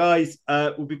for, guys.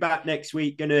 We'll be back next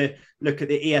week. Going to look at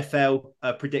the EFL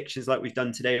predictions like we've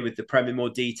done today with the Prem in more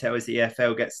detail as the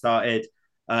EFL gets started.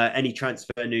 Any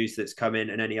transfer news that's come in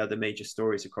and any other major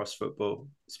stories across football.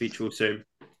 Speak to you all soon.